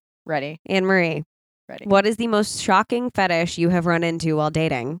ready? Ready. Anne Marie, Ready. what is the most shocking fetish you have run into while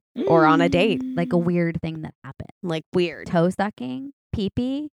dating or on a date? Like a weird thing that happened. Like weird. Toe sucking, pee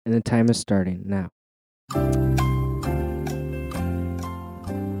pee. And the time is starting now.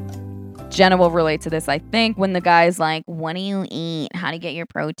 Jenna will relate to this, I think, when the guy's like, what do you eat? How do you get your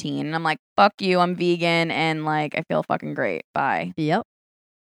protein? And I'm like, fuck you, I'm vegan and like I feel fucking great. Bye. Yep.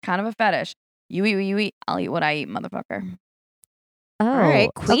 Kind of a fetish. You eat what you eat, I'll eat what I eat, motherfucker. Oh, All right,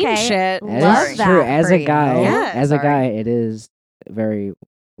 queen okay. shit. That Love is that true. As for a guy, you. Yeah. as a Sorry. guy, it is very.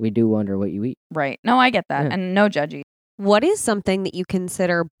 We do wonder what you eat. Right. No, I get that. Yeah. And no judgy. What is something that you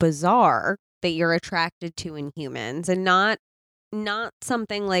consider bizarre that you're attracted to in humans and not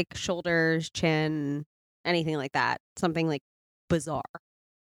something like shoulders, chin, anything like that. Something like bizarre.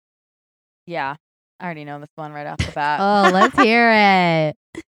 Yeah. I already know this one right off the bat. Oh, let's hear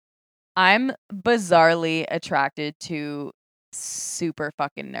it. I'm bizarrely attracted to super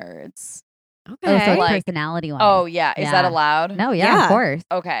fucking nerds. Oh, so Okay. it's Like- personality one. Oh, yeah. Is that Yeah. allowed? No, yeah, Yeah. of course.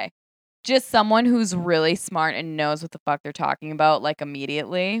 Okay. Just someone who's really smart and knows what the fuck they're talking about, like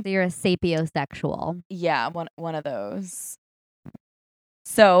immediately. So you're a sapiosexual. Yeah, one of those.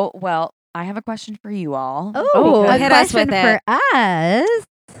 So, well, I have a question for you all. Oh, a hit us with question for us.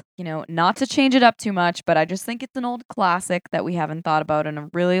 You know, not to change it up too much, but I just think it's an old classic that we haven't thought about in a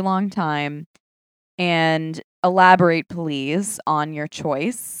really long time. And elaborate, please, on your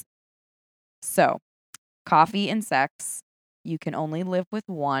choice. So, coffee and sex. You can only live with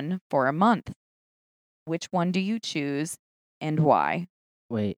one for a month. Which one do you choose and why?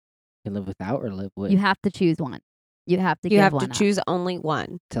 Wait, you can live without or live with? You have to choose one. You have to You give have one to up. choose only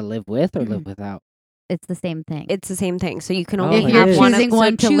one. to live with or live without? It's the same thing. It's the same thing. So you can Oh, only if it you're have is. one. choosing so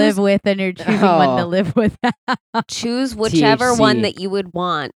one to choose- live with and you're choosing one to Oh. live without. choose whichever one THC. that you would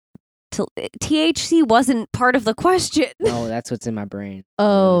want. THC wasn't part of the question. No, that's what's in my brain.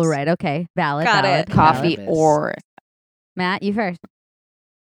 Oh, Yes. right. Okay. Valid. Got valid. it. Coffee Cannabis. or Matt, you first.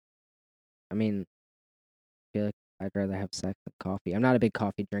 I mean, I feel like I'd rather have sex than coffee. I'm not a big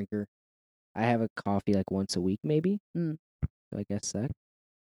coffee drinker. I have a coffee like once a week, maybe. Mm. So I guess sex.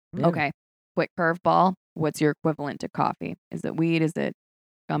 Yeah. Okay. Quick curveball. What's your equivalent to coffee? Is it weed? Is it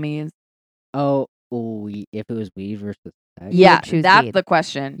gummies? Oh, if it was weed versus sex. You Yeah, would choose that's weed. the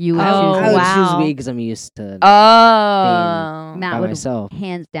question. You would I would, choose I would weed. choose weed because I'm used to Oh. Matt by would myself.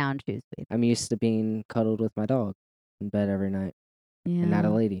 hands down choose weed. I'm used to being cuddled with my dog in bed every night, Yeah. and not a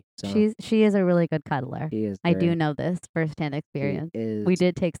lady. So She is a really good cuddler. he is. I do very- know this firsthand he experience. is We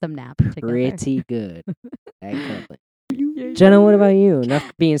did take some naps together. pretty good at cuddling. Jenna, what about you?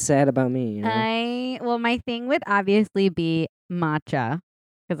 Enough being sad about me. You know? My thing would obviously be matcha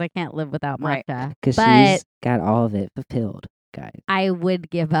because I can't live without Right. matcha. Because but she's got all of it fulfilled, guys. I would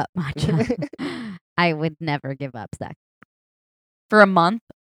give up matcha. I would never give up sex For a month?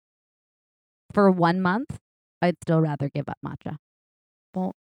 for 1 month. I'd still rather give up matcha.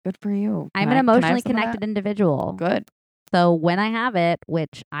 Well, good for you. I'm Can an I have emotionally some of connected that? individual. Good. So when I have it,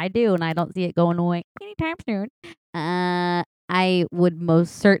 which I do, and I don't see it going away anytime soon, I would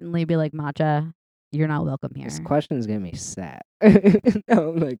most certainly be like, matcha, you're not welcome here. This question's getting me sad.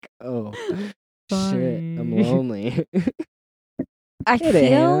 I'm like, oh, shit, I'm Sorry. lonely. I Get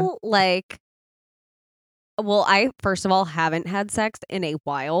it, Hannah. feel like, well, I first of all haven't had sex in a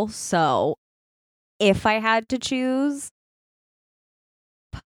while. So if I had to choose,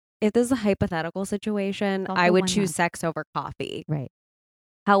 if this is a hypothetical situation, also I would 1 choose month. sex over coffee. Right.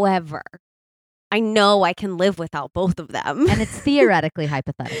 However, I know I can live without both of them. And it's theoretically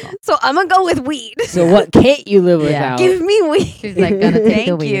hypothetical. So I'm going to go with weed. So what can't you live Yeah. without? Give me weed. She's like, gonna take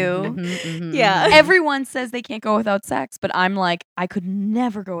the Thank weed. you. Yeah. Everyone says they can't go without sex, but I'm like, I could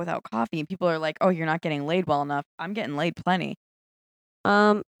never go without coffee. And people are like, oh, you're not getting laid well enough. I'm getting laid plenty.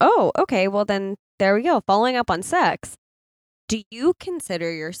 Oh, okay. Well, then there we go. Following up on sex. Do you consider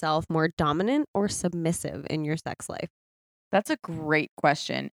yourself more dominant or submissive in your sex life? That's a great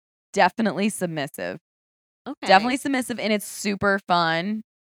question. Definitely submissive. Okay. Definitely submissive, and it's super fun.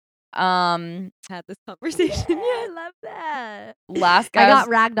 Had this conversation. Yeah, I love that. Last I guy got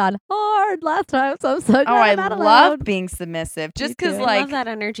ragged on hard last time, so I'm so glad Oh, I I'm not love alone. being submissive. Just Me because, too. I like, love that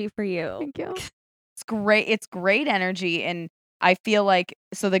energy for you. Thank you. it's great. It's great energy, and I feel like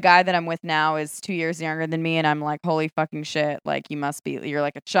so the guy that I'm with now is 2 years younger than me, and I'm like, holy fucking shit! Like, you're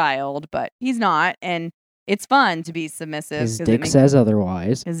like a child, but he's not, and it's fun to be submissive. His 'cause it dick makes- says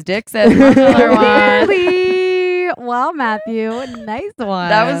otherwise. His dick says otherwise. Really? Wow, Matthew, nice one.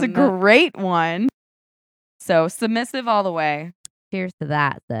 That was a great one. So submissive all the way. Cheers to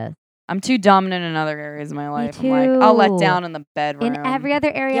that, sis. I'm too dominant in other areas of my life. I'm like, I'll let too. down in the bedroom. In every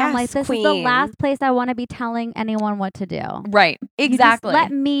other area, I'm like, Yes, this is the queen. last place I want to be telling anyone what to do. Right. You just Exactly.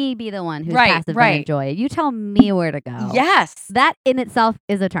 let me be the one who's Right, passive right. and enjoy it. You tell me where to go. Yes. That in itself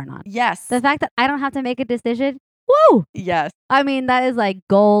is a turn on. Yes. The fact that I don't have to make a decision, woo! Yes. I mean, that is like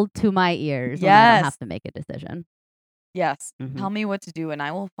gold to my ears when I Yes. don't have to make a decision. Yes. Mhm. Tell me what to do and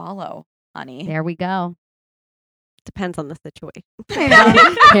I will follow, honey. There we go. Depends on the situation.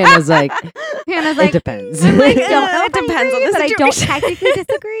 Hannah's like, Hannah's it like, depends. I'm like, don't know It if I depends on agree, the but I don't situation. technically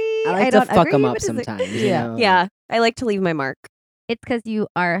disagree. I like to don't fuck agree, them up but disagree. sometimes. you Yeah. know? Yeah, I like to leave my mark. It's because you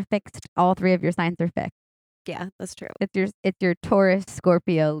are fixed. All three of your signs are fixed. Yeah, that's true. It's your Taurus,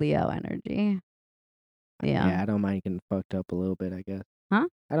 Scorpio, Leo energy. Yeah. Yeah, I don't mind getting fucked up a little bit, I guess. Huh?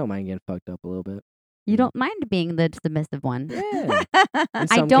 I don't mind getting fucked up a little bit. You don't mind being the submissive one. Yeah. In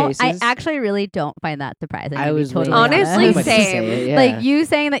I some don't. I cases. actually really don't find that surprising. I to be was totally waiting honest. for Honestly, somebody to say same. it, yeah. Like you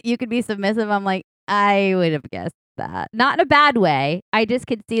saying that you could be submissive. I'm like, I would have guessed that. Not in a bad way. I just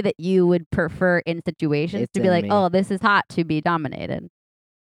could see that you would prefer in situations It's to be in like, me. oh, this is hot to be dominated.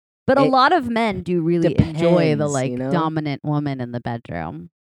 But a It lot of men do really enjoy the depends, like you know? dominant woman in the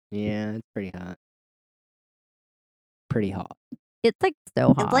bedroom. Yeah, it's pretty hot. Pretty hot. It's like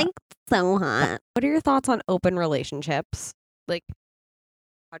so hot. It's like so hot. What are your thoughts on open relationships? Like,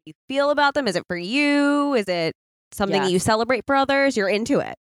 how do you feel about them? Is it for you? Is it something Yes. you celebrate for others? You're into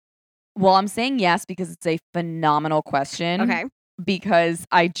it. Well, I'm saying yes because it's a phenomenal question. Okay. Because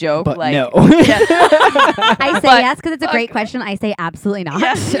I joke But like no. I say But- yes because it's a great question. I say absolutely not.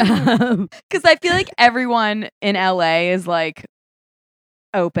 Because I feel like everyone in LA is like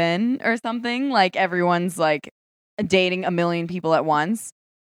open or something. Like everyone's like dating a million people at once.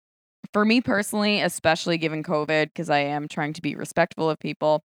 For me personally, especially given COVID, because I am trying to be respectful of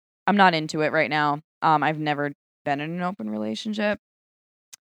people, I'm not into it right now. I've never been in an open relationship.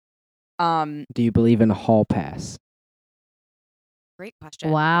 Do you believe in a hall pass? Great question.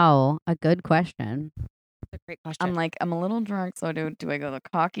 Wow, a good question. That's a great question. I'm like, I'm a little drunk, so do I go the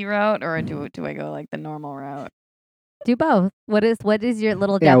cocky route or do I go like the normal route? Do both. What is your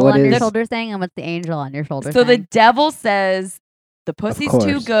little Yeah, devil what on your is- shoulder saying, and what's the angel on your shoulder So the saying? devil says the pussy's too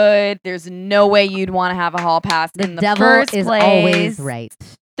course. good. There's no way you'd want to have a hall pass The in the devil first is place. always right.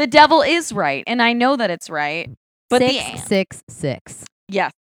 The devil is right, and I know that it's right. But 666.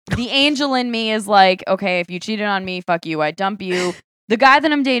 yes, the angel in me is like, okay, if you cheated on me, fuck you. I dump you. The guy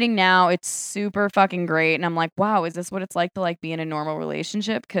that I'm dating now, it's super fucking great, and I'm like, wow, is this what it's like to like be in a normal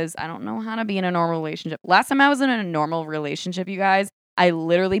relationship? Because I don't know how to be in a normal relationship. Last time I was in a normal relationship, you guys, I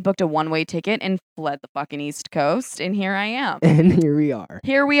literally booked a one-way ticket and fled the fucking East Coast, and here I am. And here we are.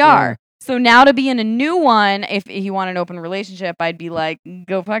 Here we are. So now to be in a new one, if he wanted an open relationship, I'd be like,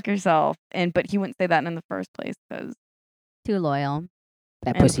 go fuck yourself. But he wouldn't say that in the first place because Too loyal.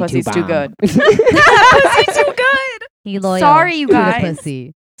 That and pussy pussy's too bomb. good. Pussy's too good. He loyal. Sorry, you to the guys.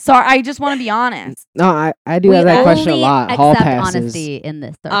 pussy. Sorry, I just want to be honest. No, I do We have that question a only lot. Hall accept passes. honesty in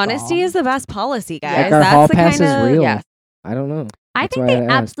this circle. Honesty is the best policy, guys. Like, are That's hall the passes kind of real? Yes. I don't know. I That's think why they I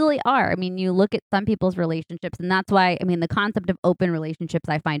asked. absolutely are. I mean, you look at some people's relationships, and that's why, I mean, the concept of open relationships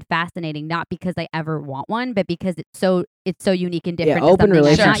I find fascinating, not because I ever want one, but because it's so unique and different to open something I'm not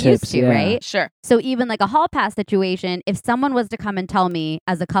used relationships, to, yeah. right? Sure. So even like a hall pass situation, if someone was to come and tell me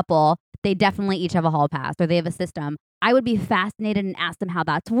as a couple, they definitely each have a hall pass or they have a system, I would be fascinated and ask them how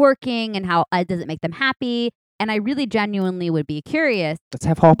that's working and how does it make them happy. And I really genuinely would be curious. Let's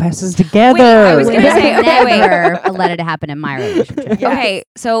have hall passes together. I was Would gonna say, okay, wait. never let it happen in my relationship. Okay,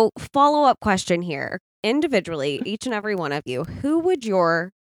 so follow-up question here. Individually, each and every one of you, who would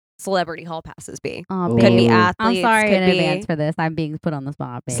your celebrity hall passes be? Oh, Ooh. Could be I'm athletes. I'm sorry could in be advance for this. I'm being put on the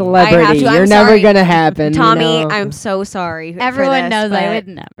spot, babe. Celebrity. I'm You're never sorry. gonna happen. Tommy, you know? I'm so sorry. for Everyone this, knows I but would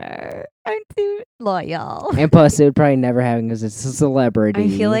never. I'm too loyal. And plus, it would probably never happen because it's a celebrity. I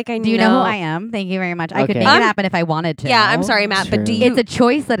feel like I Do you know who I am? Thank you very much. I could Okay. make I'm- it happen if I wanted to. Yeah, I'm sorry, Matt, but do True. you? It's a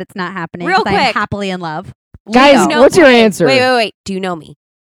choice that it's not happening. Real 'cause I'm quick. happily in love. Guys, Leo. what's your answer? Wait. Do you know me?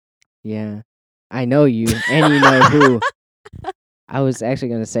 Yeah, I know you, and you know who. I was actually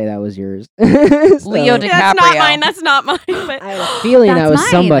gonna say that was yours. Leo DiCaprio. That's not mine. That's not mine. But I had a feeling that That's was mine.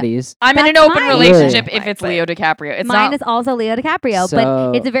 somebody's. I'm in an That's open mine. relationship Really? if it's Leo DiCaprio. It's Mine not. is also Leo DiCaprio, So,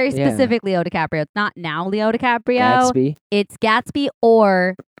 but it's a very yeah. specific Leo DiCaprio. It's not now Leo DiCaprio. Gatsby. It's Gatsby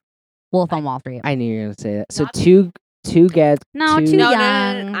or Wolf on Wall Street. I knew you were gonna say that. So Not- two Gats. No, too No, no,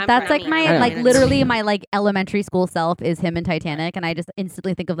 young. no, I'm That's from like here. my I know. like literally my like elementary school self is him in Titanic, and I just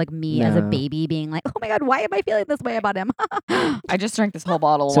instantly think of like me as a No. baby being like, oh my god, why am I feeling this way about him? I just drank this whole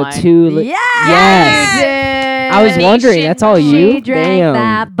bottle of So wine. Yes. You did. I was wondering. That's all you. She drank Damn.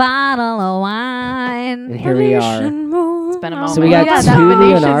 that bottle of wine. And here we are. It's been a moment. So we Oh got my God, two that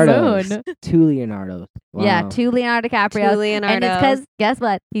Venetian Leonardos. moon. Two Leonardos. Wow. Yeah, two Leonardo DiCaprio. Two And it's Leonardos. because guess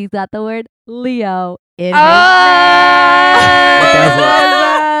what? He's got the word Leo in It his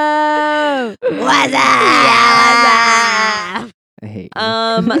name. What's up? I hate you.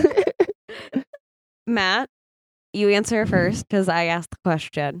 Matt, you answer first because I asked the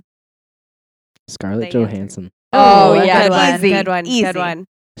question. Scarlett they answer. Johansson. Oh, Ooh, yeah, good one. easy. Good one. Easy. Good one.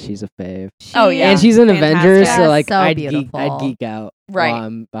 She's a fave. Oh, yeah. And she's an Fantastic. Avenger, so Yes, like so I'd beautiful. geek out Right. while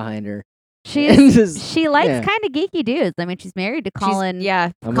I'm behind her. She's Just- she likes yeah. kind of geeky dudes. I mean, she's married to Colin.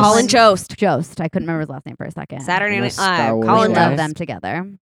 Yeah. I'm a Colin s- Jost. Jost. I couldn't remember his last name for a second. Saturday I'm a Night Star Wars We Colin guy. love Jost. them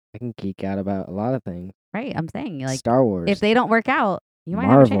together. I can geek out about a lot of things. Right. I'm saying like Star Wars. if they don't work out, you might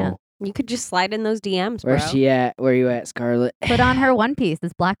Marvel. have a chance. You could just slide in those DMs, bro. Where's she at? Where you at, Scarlett? Put on her one piece.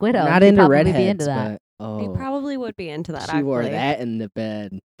 This Black Widow. Not She'd into probably redheads, be into that. but oh, You probably would be into that. she wore actually. that in the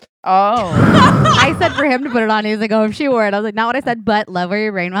bed. Oh. I said for him to put it on. He was like, "Oh, if she wore it," I was like, "Not what I said, but love where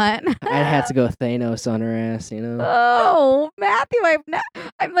your brain went." I'd have to go Thanos on her ass, you know. Oh, Matthew,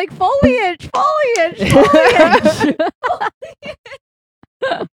 I'm like foliage.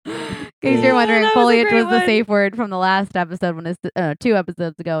 In case you're wondering, That was a foliage great was the one. safe word from the last episode when 2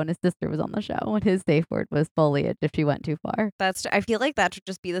 episodes ago when his sister was on the show. When his safe word was foliage if she went too far. That's. I feel like that should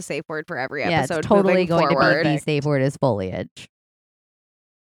just be the safe word for every Yeah, episode. it's totally moving going forward. to be the safe word is foliage.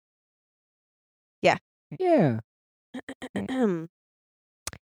 Yeah, that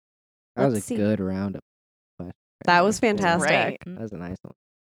was Let's a see. good roundup. That was fantastic. Right. That was a nice one.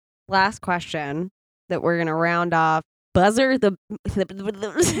 Last question that we're gonna round off. Buzzer the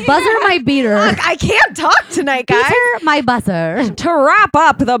Buzzer my beater. Look, I can't talk tonight, guys. Beater my buzzer. To wrap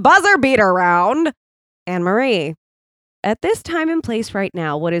up the buzzer beater round, Anne Marie, at this time and place right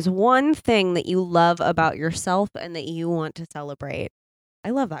now, what is one thing that you love about yourself and that you want to celebrate? I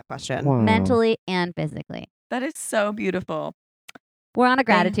love that question. Wow. Mentally and physically. That is so beautiful. We're on a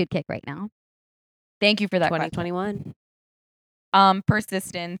gratitude kick right now. Thank you for that question. 2021.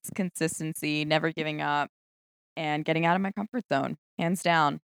 Persistence, consistency, never giving up, and getting out of my comfort zone, hands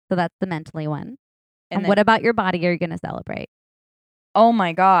down. So that's the mentally one. And And what then- about your body are you going to celebrate? Oh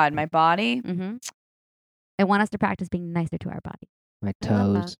my God, my body. Mm-hmm. I want us to practice being nicer to our body. My I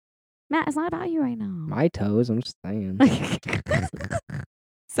love that. toes. Matt, it's not about you right now. My toes. I'm just saying.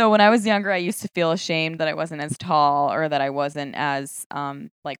 So when I was younger, I used to feel ashamed that I wasn't as tall or that I wasn't as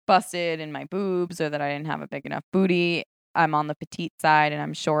like busted in my boobs or that I didn't have a big enough booty. I'm on the petite side and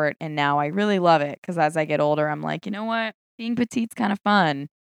I'm short, and now I really love it because as I get older, I'm like, you know what? Being petite's kind of fun.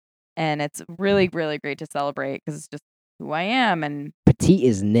 And it's really, really great to celebrate because it's just who I am. And Petite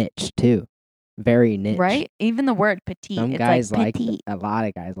is niche too. Very niche. right? Even the word petite, Some it's guys like like petite. a lot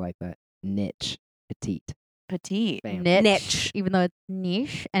of guys like that. Niche. Petite. Petite. Bam. Niche, even though it's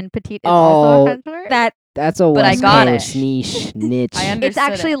niche and petite is also a French word. That's a But I West got Coast it. niche. Niche. I It's understood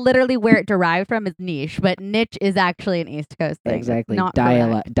actually it. literally where it derived from is niche, but niche is actually an East Coast thing. It's Exactly. not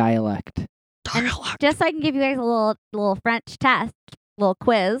correct. Dialect. And just so I can give you guys a little French test, little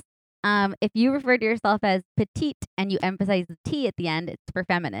quiz. If you refer to yourself as petite and you emphasize the T at the end, it's for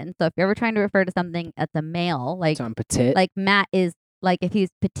feminine. So if you're ever trying to refer to something that's a male, like So I'm petite. like Matt is like if he's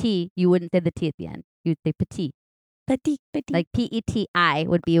petit, you wouldn't say the T at the end. You'd say petit. Petite. Like PETI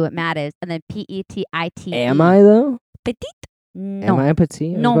would be what Matt is, and then PETITE. Am I though? Petite. No, Am I petite?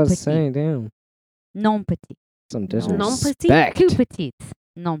 I was Non about to petite. say, damn. non petit. Some Non petite. disrespect. Two petites.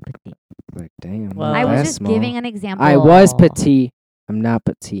 Non petit. Like, damn. I'm Well, not I was that just small. giving an example. I was petite. I'm not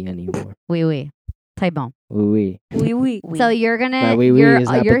petite anymore. Oui, oui. Très bon. Oui. Oui, oui. So you're gonna My wee wee you're is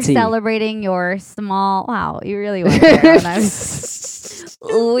not you're petite. celebrating your small. Wow, you really went there. when I was-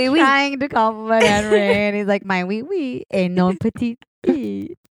 Oui, oui. Trying to compliment Henry, and he's like, my wee wee ain't no petite.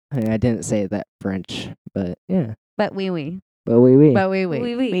 I didn't say that French, but yeah. But wee wee. But oui, oui. But wee wee.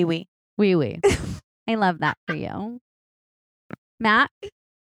 Oui, oui. Wee wee. Wee wee. I love that for you. Matt,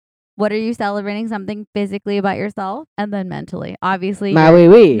 what are you celebrating? Something physically about yourself and then mentally. Obviously, My you're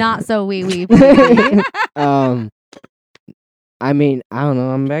wee wee. not so wee wee. I mean, I don't know.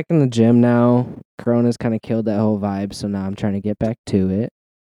 I'm back in the gym now. Corona's kind of killed that whole vibe, so now I'm trying to get back to it.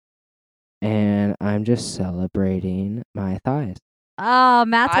 And I'm just celebrating my thighs. Oh,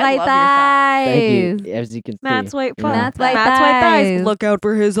 Matt's I white love your thighs. thighs. Thank you. As you can see. Matt's white you know. Matt's white Matt's white thighs. thighs. Look out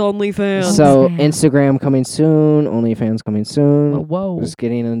for his OnlyFans. So Instagram coming soon, OnlyFans coming soon. Whoa. Just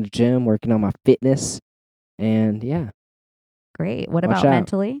getting in the gym, working on my fitness, and yeah, Great. What Watch about out.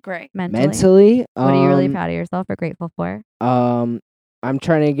 mentally? Great. mentally. What are you really proud of yourself or grateful for? I'm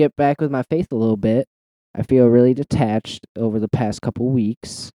trying to get back with my faith a little bit. I feel really detached over the past couple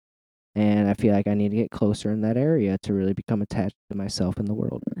weeks, and I feel like I need to get closer in that area to really become attached to myself and the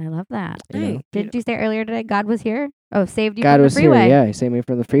world. I love that. You know? Didn't you say earlier today God was here? Oh, saved you God from was the freeway. here, yeah. He saved me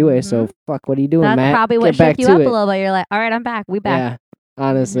from the freeway. So fuck, what are you doing, That's Matt? probably what Get back shook you to up it. a little bit. You're like, all right, I'm back. We back. Yeah,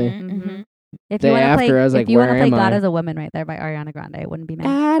 honestly. Mm-hmm. If Day you want to after, play, I was if like, you want to where play am God I? as a Woman right there by Ariana Grande, I wouldn't be mad.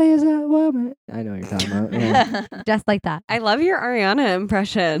 God is a woman. I know what you're talking about. Yeah. Just like that. I love your Ariana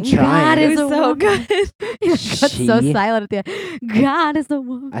impression. Trying. God It is was a so woman. good. You got so She- silent at the end. God is a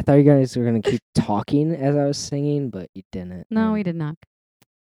woman. I thought you guys were gonna keep talking as I was singing, but you didn't. No, and we did not.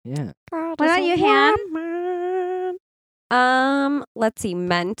 Yeah. What about you, Han? Let's see.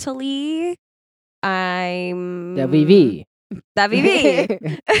 Mentally, I'm WV.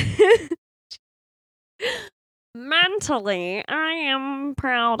 WV. Mentally, I am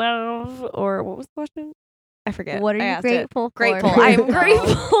proud of, or what was the question? I forget. What are I you asked it. grateful for? Grateful. I am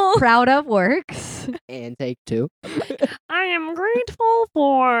grateful. Proud of works. And take two. I am grateful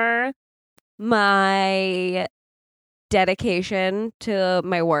for my dedication to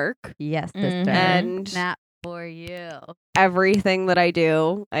my work Yes, sister. and Not for you. everything that I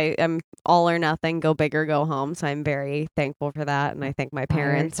do. I am all or nothing, go big or go home. So I'm very thankful for that. And I thank my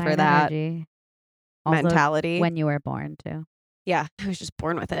parents Fire for sign that energy. Also, mentality. when you were born, too. Yeah, I was just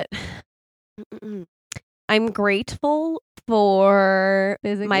born with it. I'm grateful for my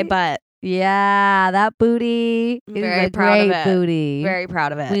Physically? butt. Yeah, that booty is Very a proud of great it. booty. Very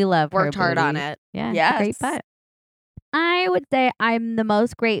proud of it. We love her Worked hard on booty. it. Yeah, it's a Yes. great butt. I would say I'm the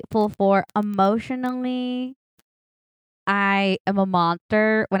most grateful for emotionally. I am a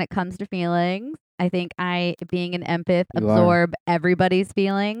monster when it comes to feelings. I think being an empath, You are. absorb everybody's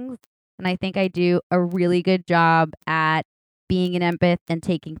feelings. And I think I do a really good job at being an empath and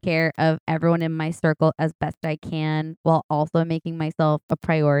taking care of everyone in my circle as best I can while also making myself a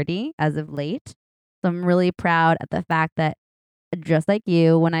priority as of late. So I'm really proud at the fact that just like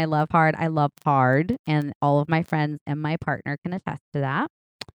you, when I love hard, and all of my friends and my partner can attest to that.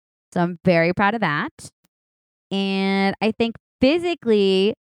 So I'm very proud of that. And I think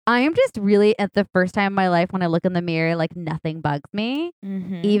physically, I am just really at the first time in my life when I look in the mirror, like nothing bugs me.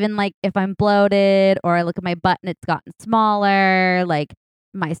 Even like if I'm bloated or I look at my butt and it's gotten smaller, like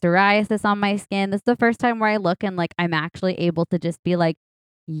my psoriasis on my skin. This is the first time where I look and like I'm actually able to just be like,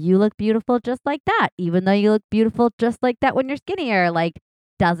 you look beautiful just like that, even though you look beautiful just like that when you're skinnier. Like,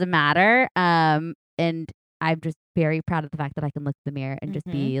 doesn't matter. And I'm just very proud of the fact that I can look in the mirror and just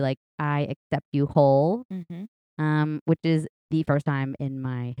be like, I accept you whole. Which is the first time in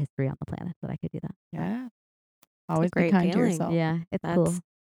my history on the planet that I could do that. Yeah. Always great be kind feeling. to yourself. Yeah, it's That's cool.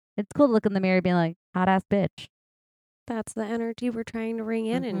 It's cool to look in the mirror and be like, hot ass bitch. that's the energy we're trying to bring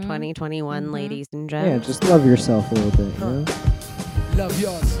in Mhm. 2021, Mhm. ladies and Yeah, gents. just love yourself a little bit, you know? Love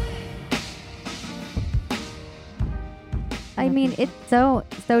yours. I mean, it's so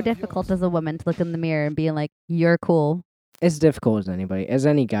difficult as a woman to look in the mirror and be like, you're cool. It's difficult as anybody, as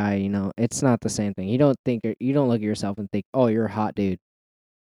any guy, you know. It's not the same thing. You don't look at yourself and think, "Oh, you're a hot dude."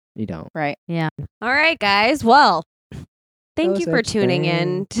 You don't. Right. Yeah. All right, guys. Well, thank No you for such tuning thing.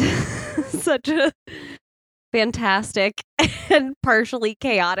 in to such a fantastic and partially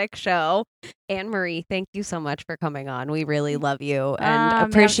chaotic show. Anne Marie, thank you so much for coming on. We really love you and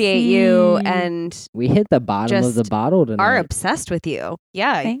appreciate you merci. and We hit the bottom of the Just bottle tonight. are obsessed with you.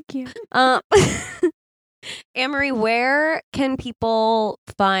 Yeah. Thank you. Anne Marie, where can people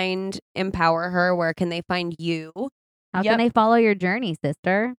find Empower Her? Where can they find you? How Yep. can they follow your journey,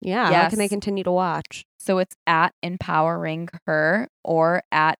 sister? Yeah. How can they Yes. continue to watch? So it's at Empowering Her or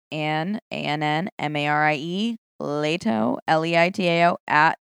at Ann, ANNMARIE, Leito, LEITAO,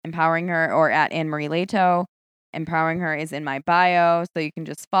 at Empowering Her or at Anne Marie Leito. Empowering Her is in my bio, so you can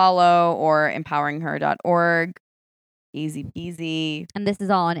just follow or empoweringher.org. Easy peasy. And this is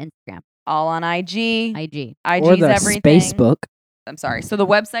all on Instagram. All on IG. IG. IG's Or the everything. Facebook. I'm sorry. So the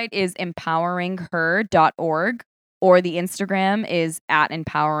website is empoweringher.org, or the Instagram is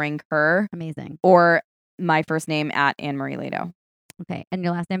 @empoweringher, Amazing. or my first name @Anne-Marie Lado. Okay. And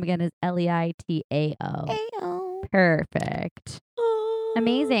your last name again is Leitao. Perfect.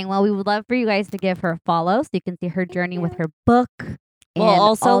 Amazing. Well, we would love for you guys to give her a follow so you can see her journey with her book. We'll and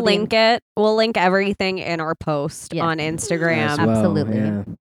also all the- link it. We'll link everything in our post Yes. on Instagram. As well, Absolutely. yeah.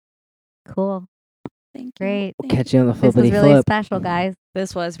 Cool. Thank you. Great. We'll catch you on the This was flippity really flip. special, guys.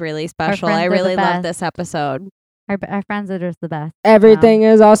 This was really special. I friends are the really love best. this episode. Our friends are just the best. Everything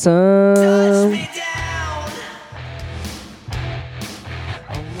is awesome.